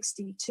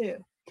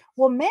 1862.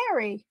 Well,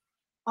 Mary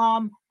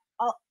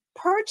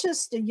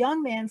purchased a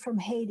young man from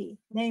Haiti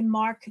named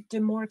Mark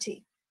de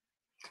Morty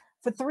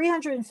for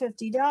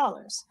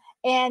 $350.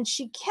 And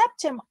she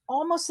kept him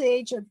almost the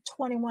age of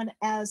 21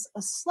 as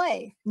a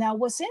slave. Now,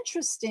 what's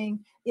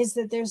interesting is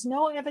that there's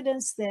no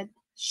evidence that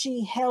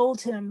she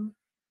held him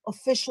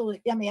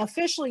officially, I mean,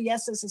 officially,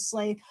 yes, as a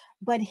slave,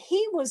 but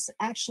he was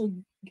actually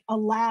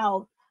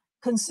allowed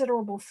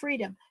considerable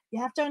freedom.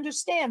 You have to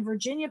understand,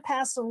 Virginia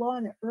passed a law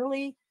in the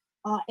early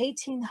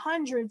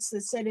 1800s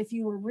that said if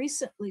you were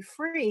recently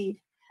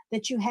freed,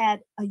 that you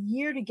had a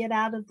year to get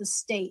out of the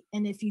state.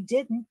 And if you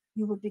didn't,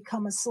 you would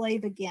become a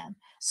slave again.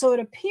 So it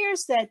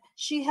appears that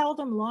she held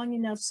him long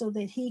enough so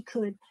that he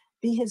could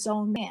be his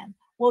own man.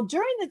 Well,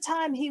 during the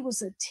time he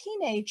was a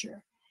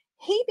teenager,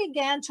 he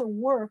began to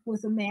work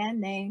with a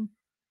man named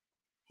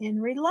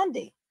Henry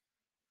Lundy.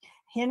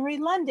 Henry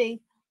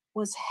Lundy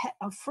was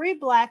a free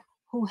Black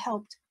who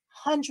helped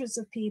hundreds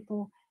of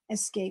people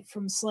escape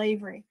from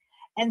slavery.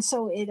 And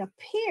so it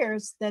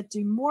appears that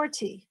De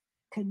Morty,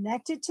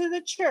 connected to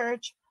the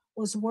church,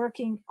 was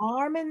working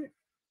arm in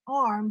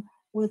arm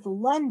with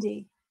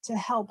Lundy to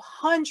help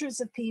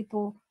hundreds of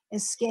people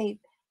escape.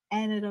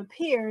 And it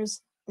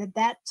appears that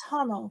that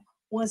tunnel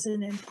was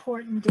an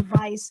important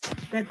device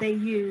that they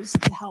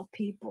used to help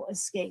people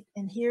escape.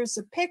 And here's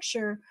a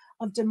picture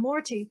of De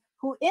Morty,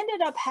 who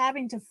ended up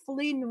having to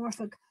flee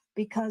Norfolk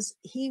because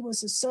he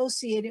was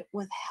associated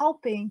with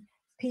helping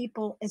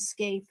people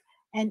escape,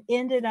 and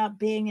ended up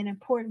being an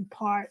important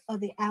part of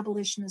the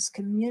abolitionist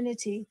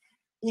community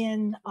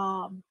in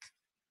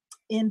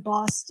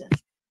Boston.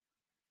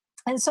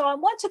 And so I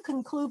want to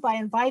conclude by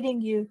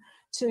inviting you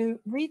to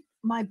read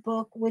my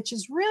book, which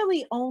is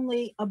really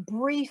only a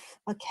brief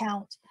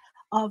account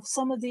of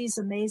some of these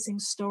amazing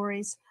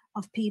stories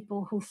of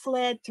people who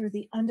fled through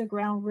the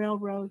Underground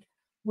Railroad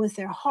with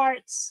their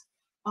hearts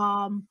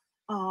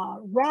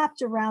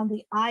wrapped around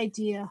the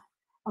idea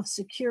of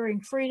securing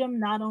freedom,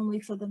 not only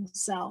for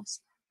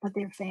themselves, but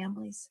their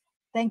families.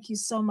 Thank you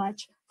so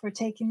much for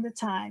taking the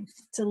time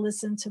to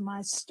listen to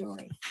my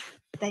story.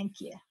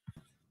 Thank you.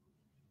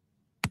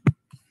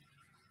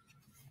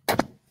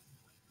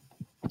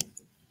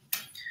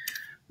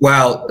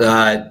 Wow,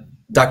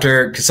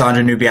 Dr.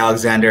 Cassandra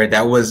Newby-Alexander,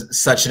 that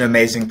was such an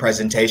amazing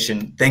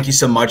presentation. Thank you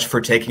so much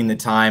for taking the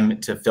time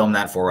to film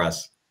that for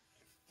us.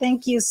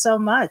 Thank you so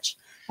much.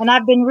 And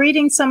I've been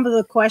reading some of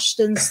the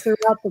questions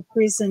throughout the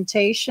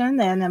presentation,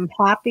 and I'm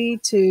happy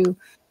to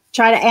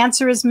try to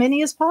answer as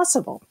many as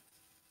possible.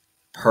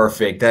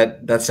 Perfect.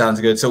 That sounds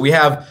good. So we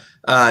have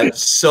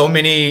so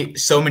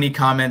many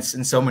comments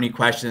and so many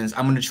questions.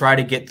 I'm going to try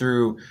to get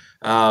through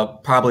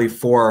probably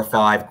 4 or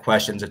 5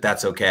 questions, if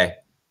that's okay.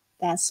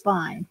 That's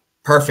fine.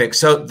 Perfect.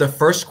 So the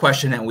first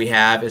question that we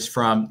have is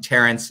from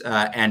Terrence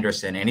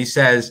Anderson, and he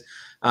says,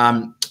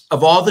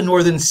 of all the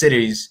northern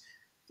cities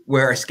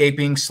where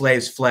escaping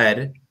slaves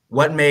fled,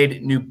 what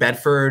made New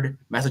Bedford,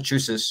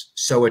 Massachusetts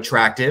so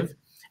attractive?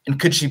 And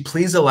could she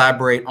please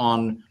elaborate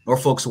on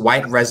Norfolk's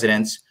white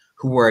residents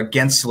who were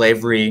against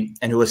slavery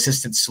and who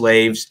assisted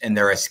slaves in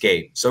their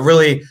escape? So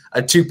really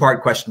a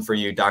 2-part question for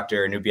you,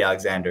 Dr.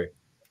 Newby-Alexander.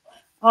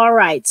 All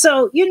right.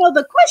 So, you know,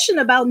 the question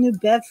about New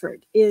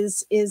Bedford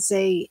is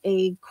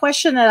a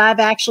question that I've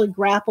actually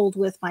grappled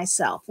with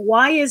myself.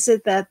 Why is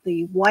it that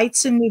the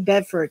whites in New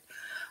Bedford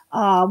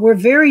were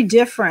very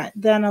different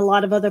than a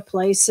lot of other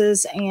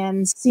places,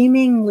 and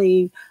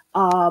seemingly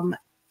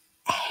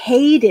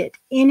hated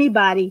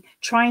anybody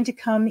trying to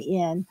come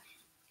in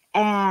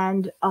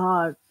and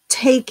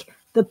take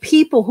the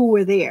people who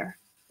were there,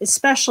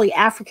 especially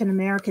African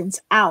Americans,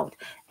 out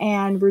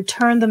and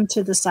return them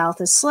to the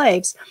South as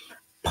slaves?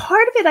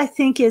 Part of it, I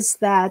think, is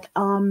that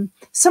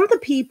some of the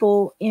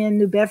people in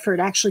New Bedford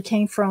actually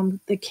came from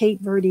the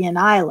Cape Verdean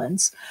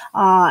Islands,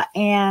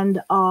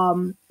 and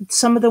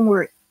some of them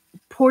were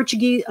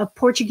of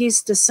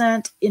Portuguese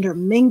descent,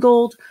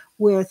 intermingled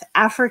with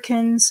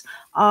Africans.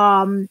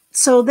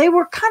 So they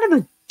were kind of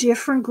a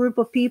different group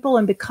of people.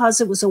 And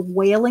because it was a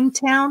whaling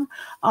town,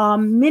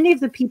 many of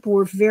the people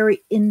were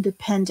very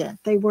independent.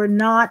 They were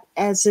not,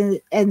 as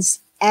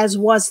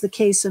was the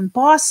case in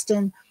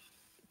Boston,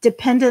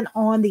 dependent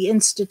on the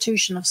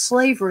institution of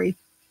slavery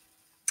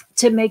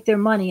to make their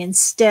money.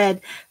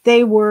 Instead,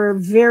 they were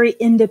very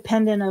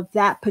independent of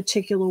that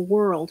particular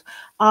world.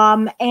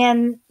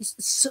 And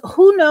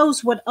who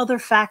knows what other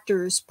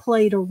factors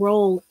played a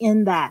role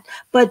in that.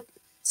 But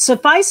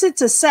suffice it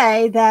to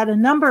say that a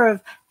number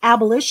of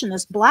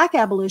abolitionists, Black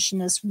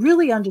abolitionists,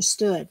 really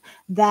understood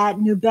that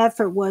New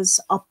Bedford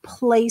was a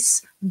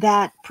place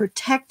that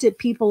protected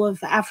people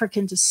of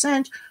African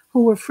descent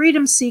who were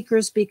freedom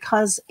seekers,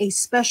 because a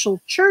special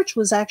church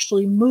was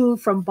actually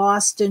moved from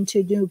Boston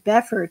to New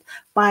Bedford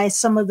by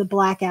some of the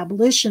Black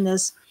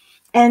abolitionists.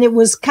 And it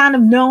was kind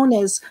of known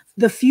as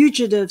the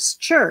Fugitives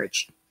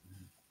Church.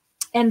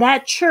 And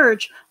that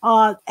church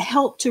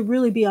helped to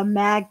really be a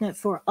magnet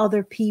for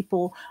other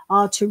people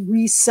to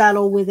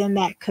resettle within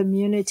that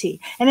community.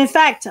 And in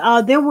fact,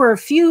 there were a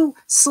few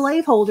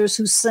slaveholders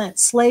who sent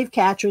slave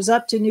catchers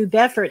up to New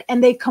Bedford,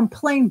 and they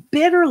complained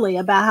bitterly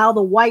about how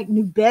the white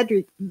New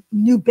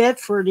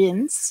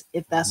Bedfordians,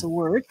 if that's a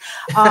word,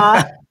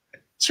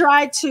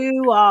 tried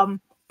to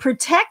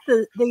protect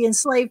the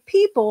enslaved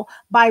people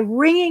by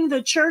ringing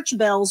the church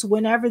bells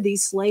whenever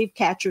these slave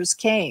catchers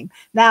came.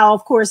 Now,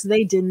 of course,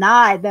 they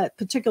denied that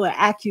particular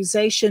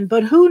accusation,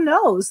 but who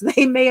knows?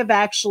 They may have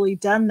actually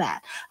done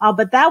that.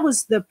 But that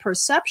was the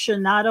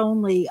perception, not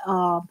only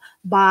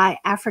by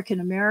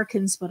African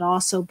Americans, but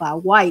also by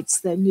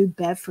whites, that New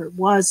Bedford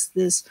was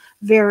this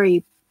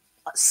very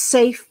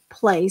safe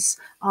place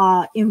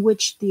in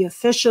which the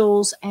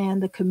officials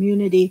and the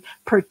community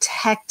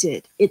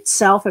protected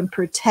itself and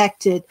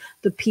protected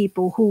the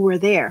people who were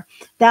there.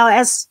 Now,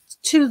 as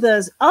to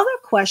the other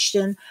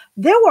question,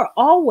 there were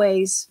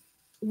always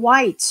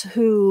whites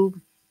who,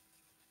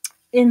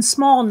 in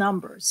small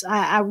numbers,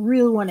 I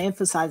really want to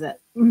emphasize that,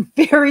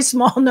 very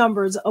small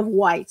numbers of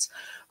whites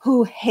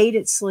who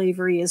hated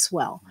slavery as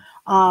well.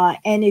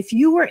 And if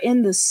you were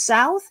in the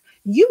South,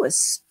 you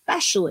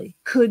especially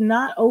could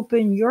not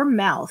open your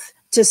mouth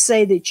to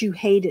say that you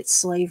hated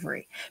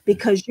slavery,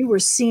 because you were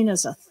seen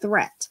as a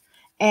threat.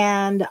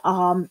 And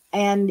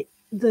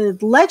the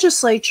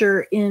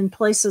legislature in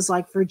places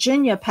like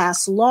Virginia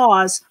passed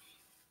laws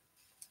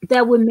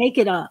that would make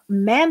it a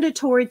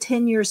mandatory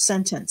 10-year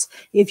sentence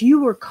if you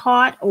were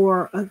caught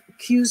or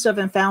accused of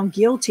and found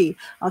guilty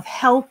of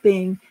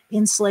helping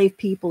enslaved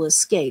people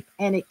escape.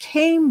 And it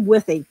came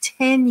with a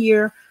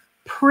 10-year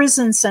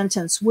prison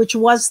sentence, which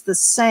was the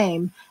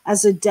same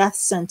as a death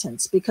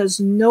sentence, because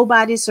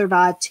nobody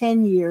survived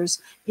 10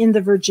 years in the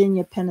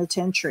Virginia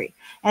penitentiary.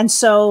 And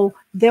so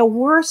there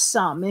were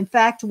some, in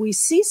fact, we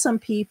see some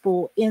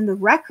people in the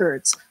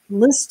records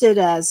listed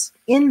as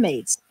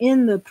inmates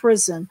in the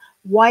prison,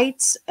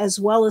 whites as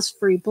well as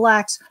free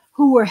blacks,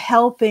 who were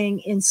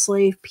helping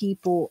enslaved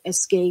people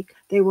escape.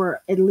 They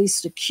were at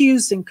least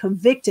accused and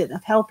convicted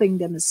of helping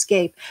them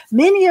escape.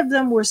 Many of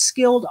them were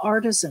skilled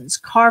artisans,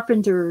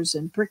 carpenters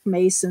and brick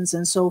masons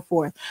and so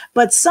forth.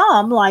 But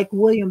some, like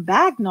William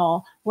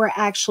Bagnall, were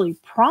actually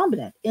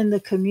prominent in the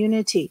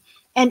community.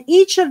 And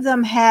each of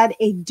them had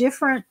a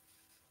different,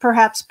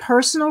 perhaps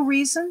personal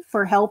reason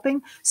for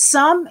helping.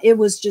 Some, it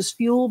was just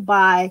fueled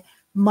by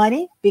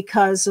money,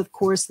 because of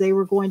course they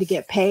were going to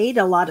get paid.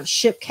 A lot of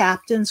ship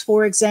captains,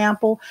 for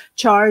example,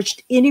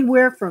 charged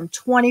anywhere from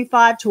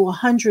 $25 to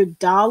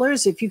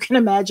 $100. If you can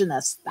imagine,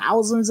 that's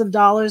thousands of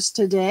dollars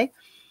today.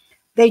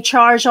 They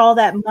charge all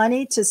that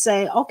money to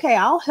say, okay,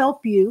 I'll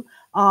help you.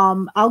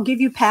 I'll give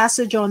you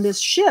passage on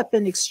this ship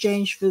in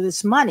exchange for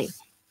this money.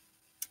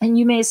 And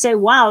you may say,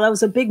 wow, that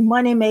was a big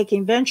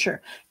money-making venture.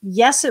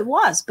 Yes, it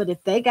was. But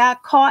if they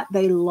got caught,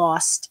 they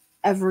lost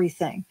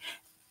everything,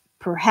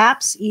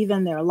 perhaps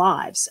even their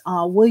lives.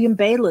 William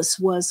Bayliss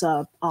was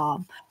a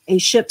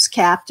ship's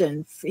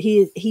captain.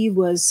 He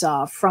was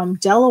from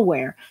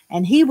Delaware,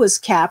 and he was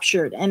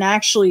captured and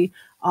actually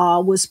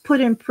was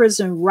put in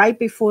prison right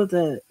before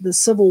the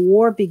Civil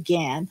War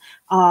began.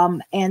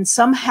 And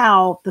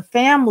somehow the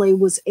family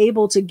was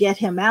able to get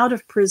him out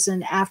of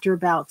prison after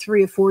about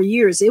 3 or 4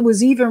 years. It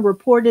was even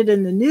reported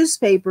in the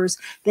newspapers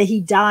that he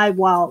died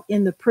while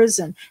in the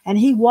prison. And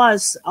he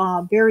was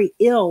very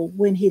ill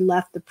when he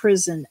left the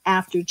prison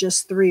after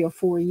just 3 or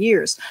 4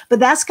 years. But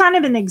that's kind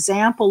of an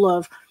example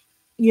of,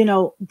 you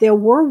know, there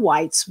were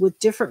whites with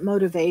different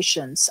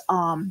motivations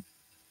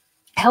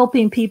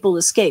helping people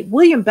escape.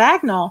 William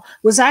Bagnall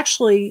was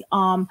actually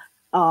not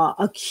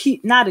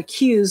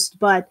accused,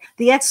 but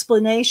the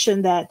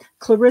explanation that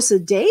Clarissa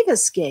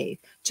Davis gave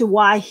to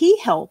why he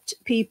helped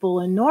people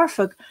in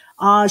Norfolk,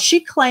 she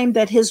claimed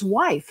that his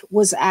wife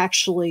was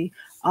actually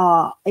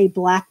a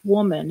black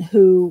woman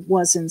who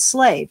was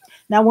enslaved.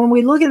 Now, when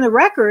we look in the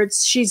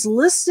records, she's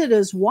listed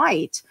as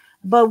white,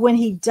 but when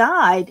he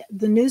died,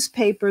 the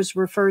newspapers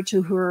referred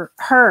to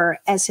her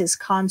as his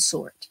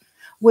consort,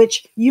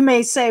 which you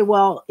may say,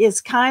 well, it's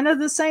kind of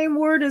the same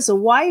word as a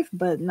wife,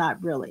 but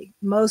not really.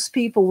 Most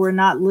people were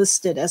not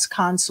listed as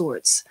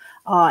consorts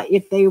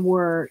if they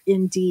were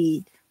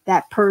indeed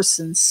that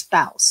person's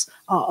spouse,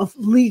 a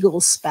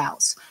legal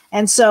spouse.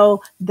 And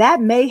so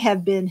that may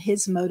have been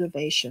his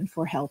motivation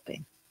for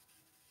helping.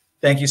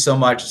 Thank you so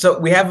much. So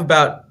we have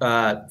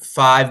about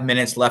 5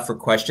 minutes left for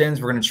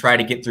questions. We're going to try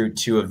to get through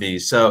 2 of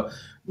these. So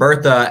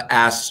Bertha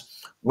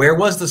asks, where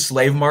was the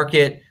slave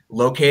market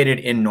located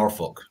in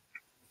Norfolk?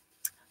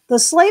 The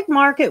slave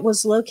market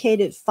was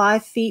located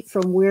 5 feet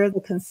from where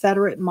the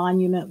Confederate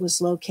monument was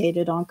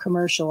located on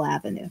Commercial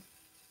Avenue.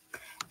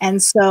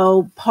 And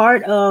so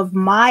part of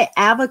my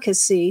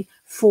advocacy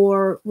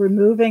for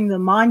removing the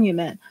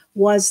monument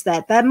was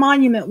that that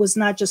monument was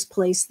not just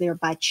placed there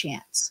by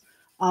chance.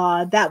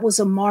 That was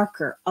a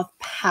marker of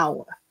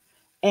power.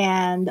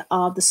 And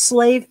the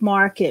slave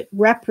market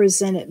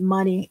represented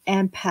money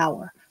and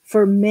power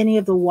for many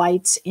of the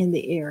whites in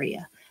the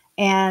area.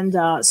 And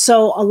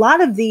so a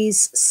lot of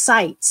these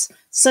sites,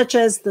 such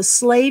as the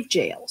slave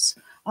jails,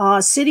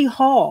 City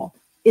Hall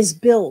is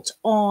built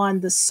on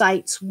the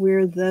sites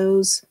where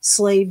those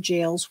slave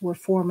jails were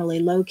formerly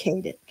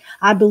located.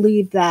 I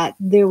believe that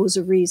there was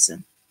a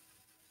reason.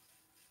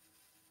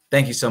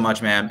 Thank you so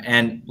much, ma'am.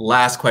 And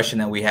last question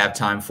that we have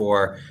time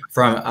for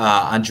from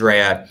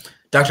Andrea.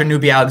 Dr.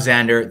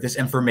 Newby-Alexander, this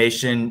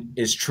information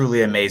is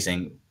truly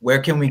amazing.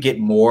 Where can we get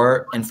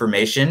more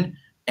information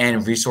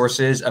and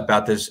resources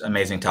about this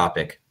amazing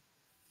topic?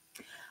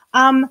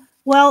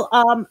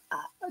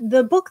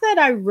 The book that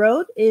I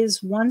wrote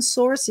is one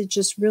source. It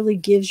just really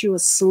gives you a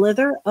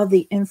slither of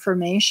the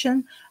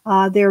information.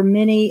 There are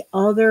many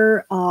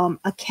other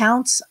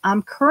accounts.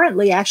 I'm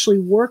currently actually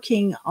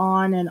working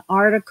on an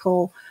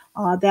article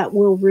that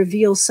will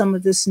reveal some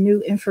of this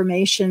new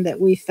information that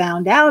we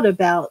found out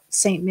about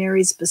St.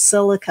 Mary's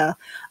Basilica.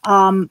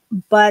 You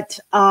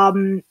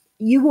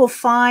will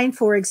find,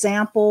 for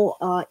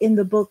example, in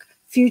the book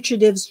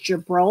Fugitives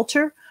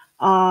Gibraltar,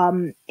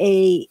 an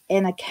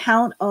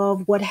account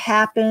of what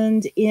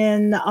happened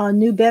in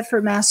New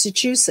Bedford,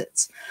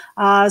 Massachusetts.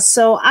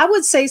 So I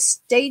would say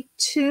stay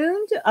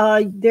tuned.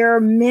 There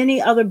are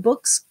many other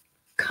books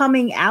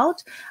coming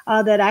out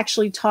that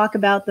actually talk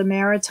about the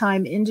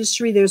maritime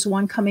industry. There's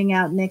one coming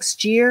out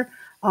next year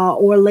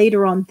or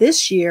later on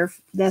this year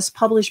that's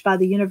published by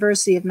the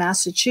University of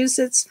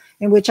Massachusetts,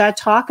 in which I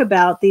talk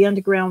about the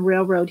Underground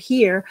Railroad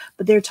here,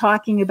 but they're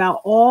talking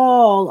about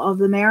all of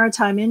the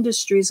maritime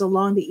industries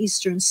along the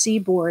eastern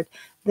seaboard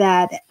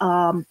that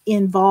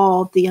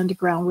involve the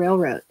Underground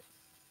Railroad.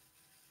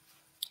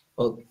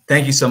 Well,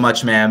 thank you so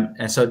much, ma'am.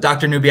 And so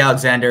Dr.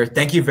 Newby-Alexander,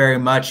 thank you very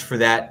much for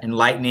that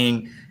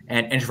enlightening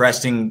and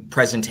interesting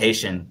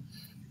presentation.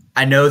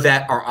 I know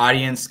that our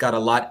audience got a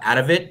lot out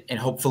of it, and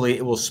hopefully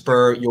it will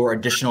spur your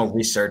additional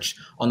research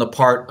on the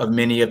part of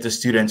many of the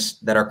students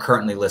that are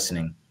currently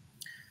listening.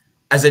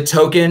 As a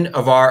token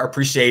of our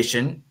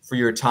appreciation for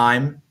your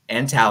time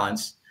and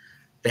talents,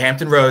 the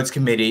Hampton Roads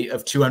Committee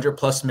of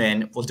 200+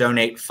 men will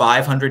donate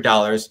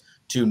 $500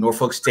 to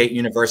Norfolk State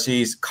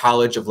University's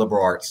College of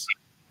Liberal Arts.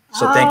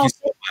 So thank you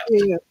so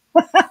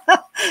much.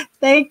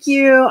 Thank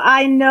you.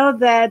 I know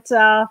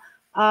that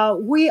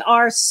we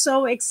are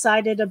so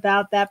excited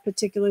about that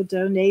particular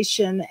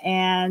donation,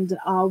 and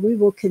we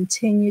will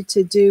continue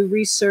to do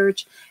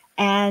research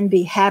and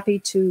be happy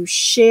to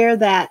share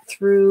that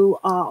through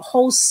a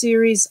whole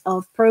series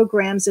of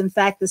programs. In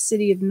fact, the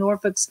City of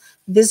Norfolk's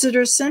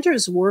Visitor Center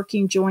is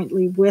working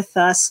jointly with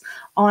us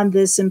on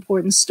this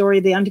important story,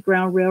 the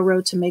Underground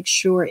Railroad, to make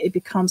sure it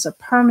becomes a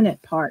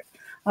permanent part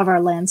of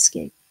our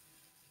landscape.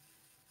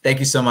 Thank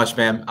you so much,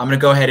 ma'am. I'm going to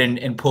go ahead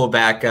and pull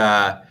back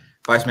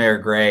Vice Mayor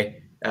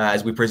Gray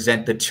as we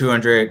present the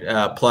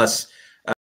 200+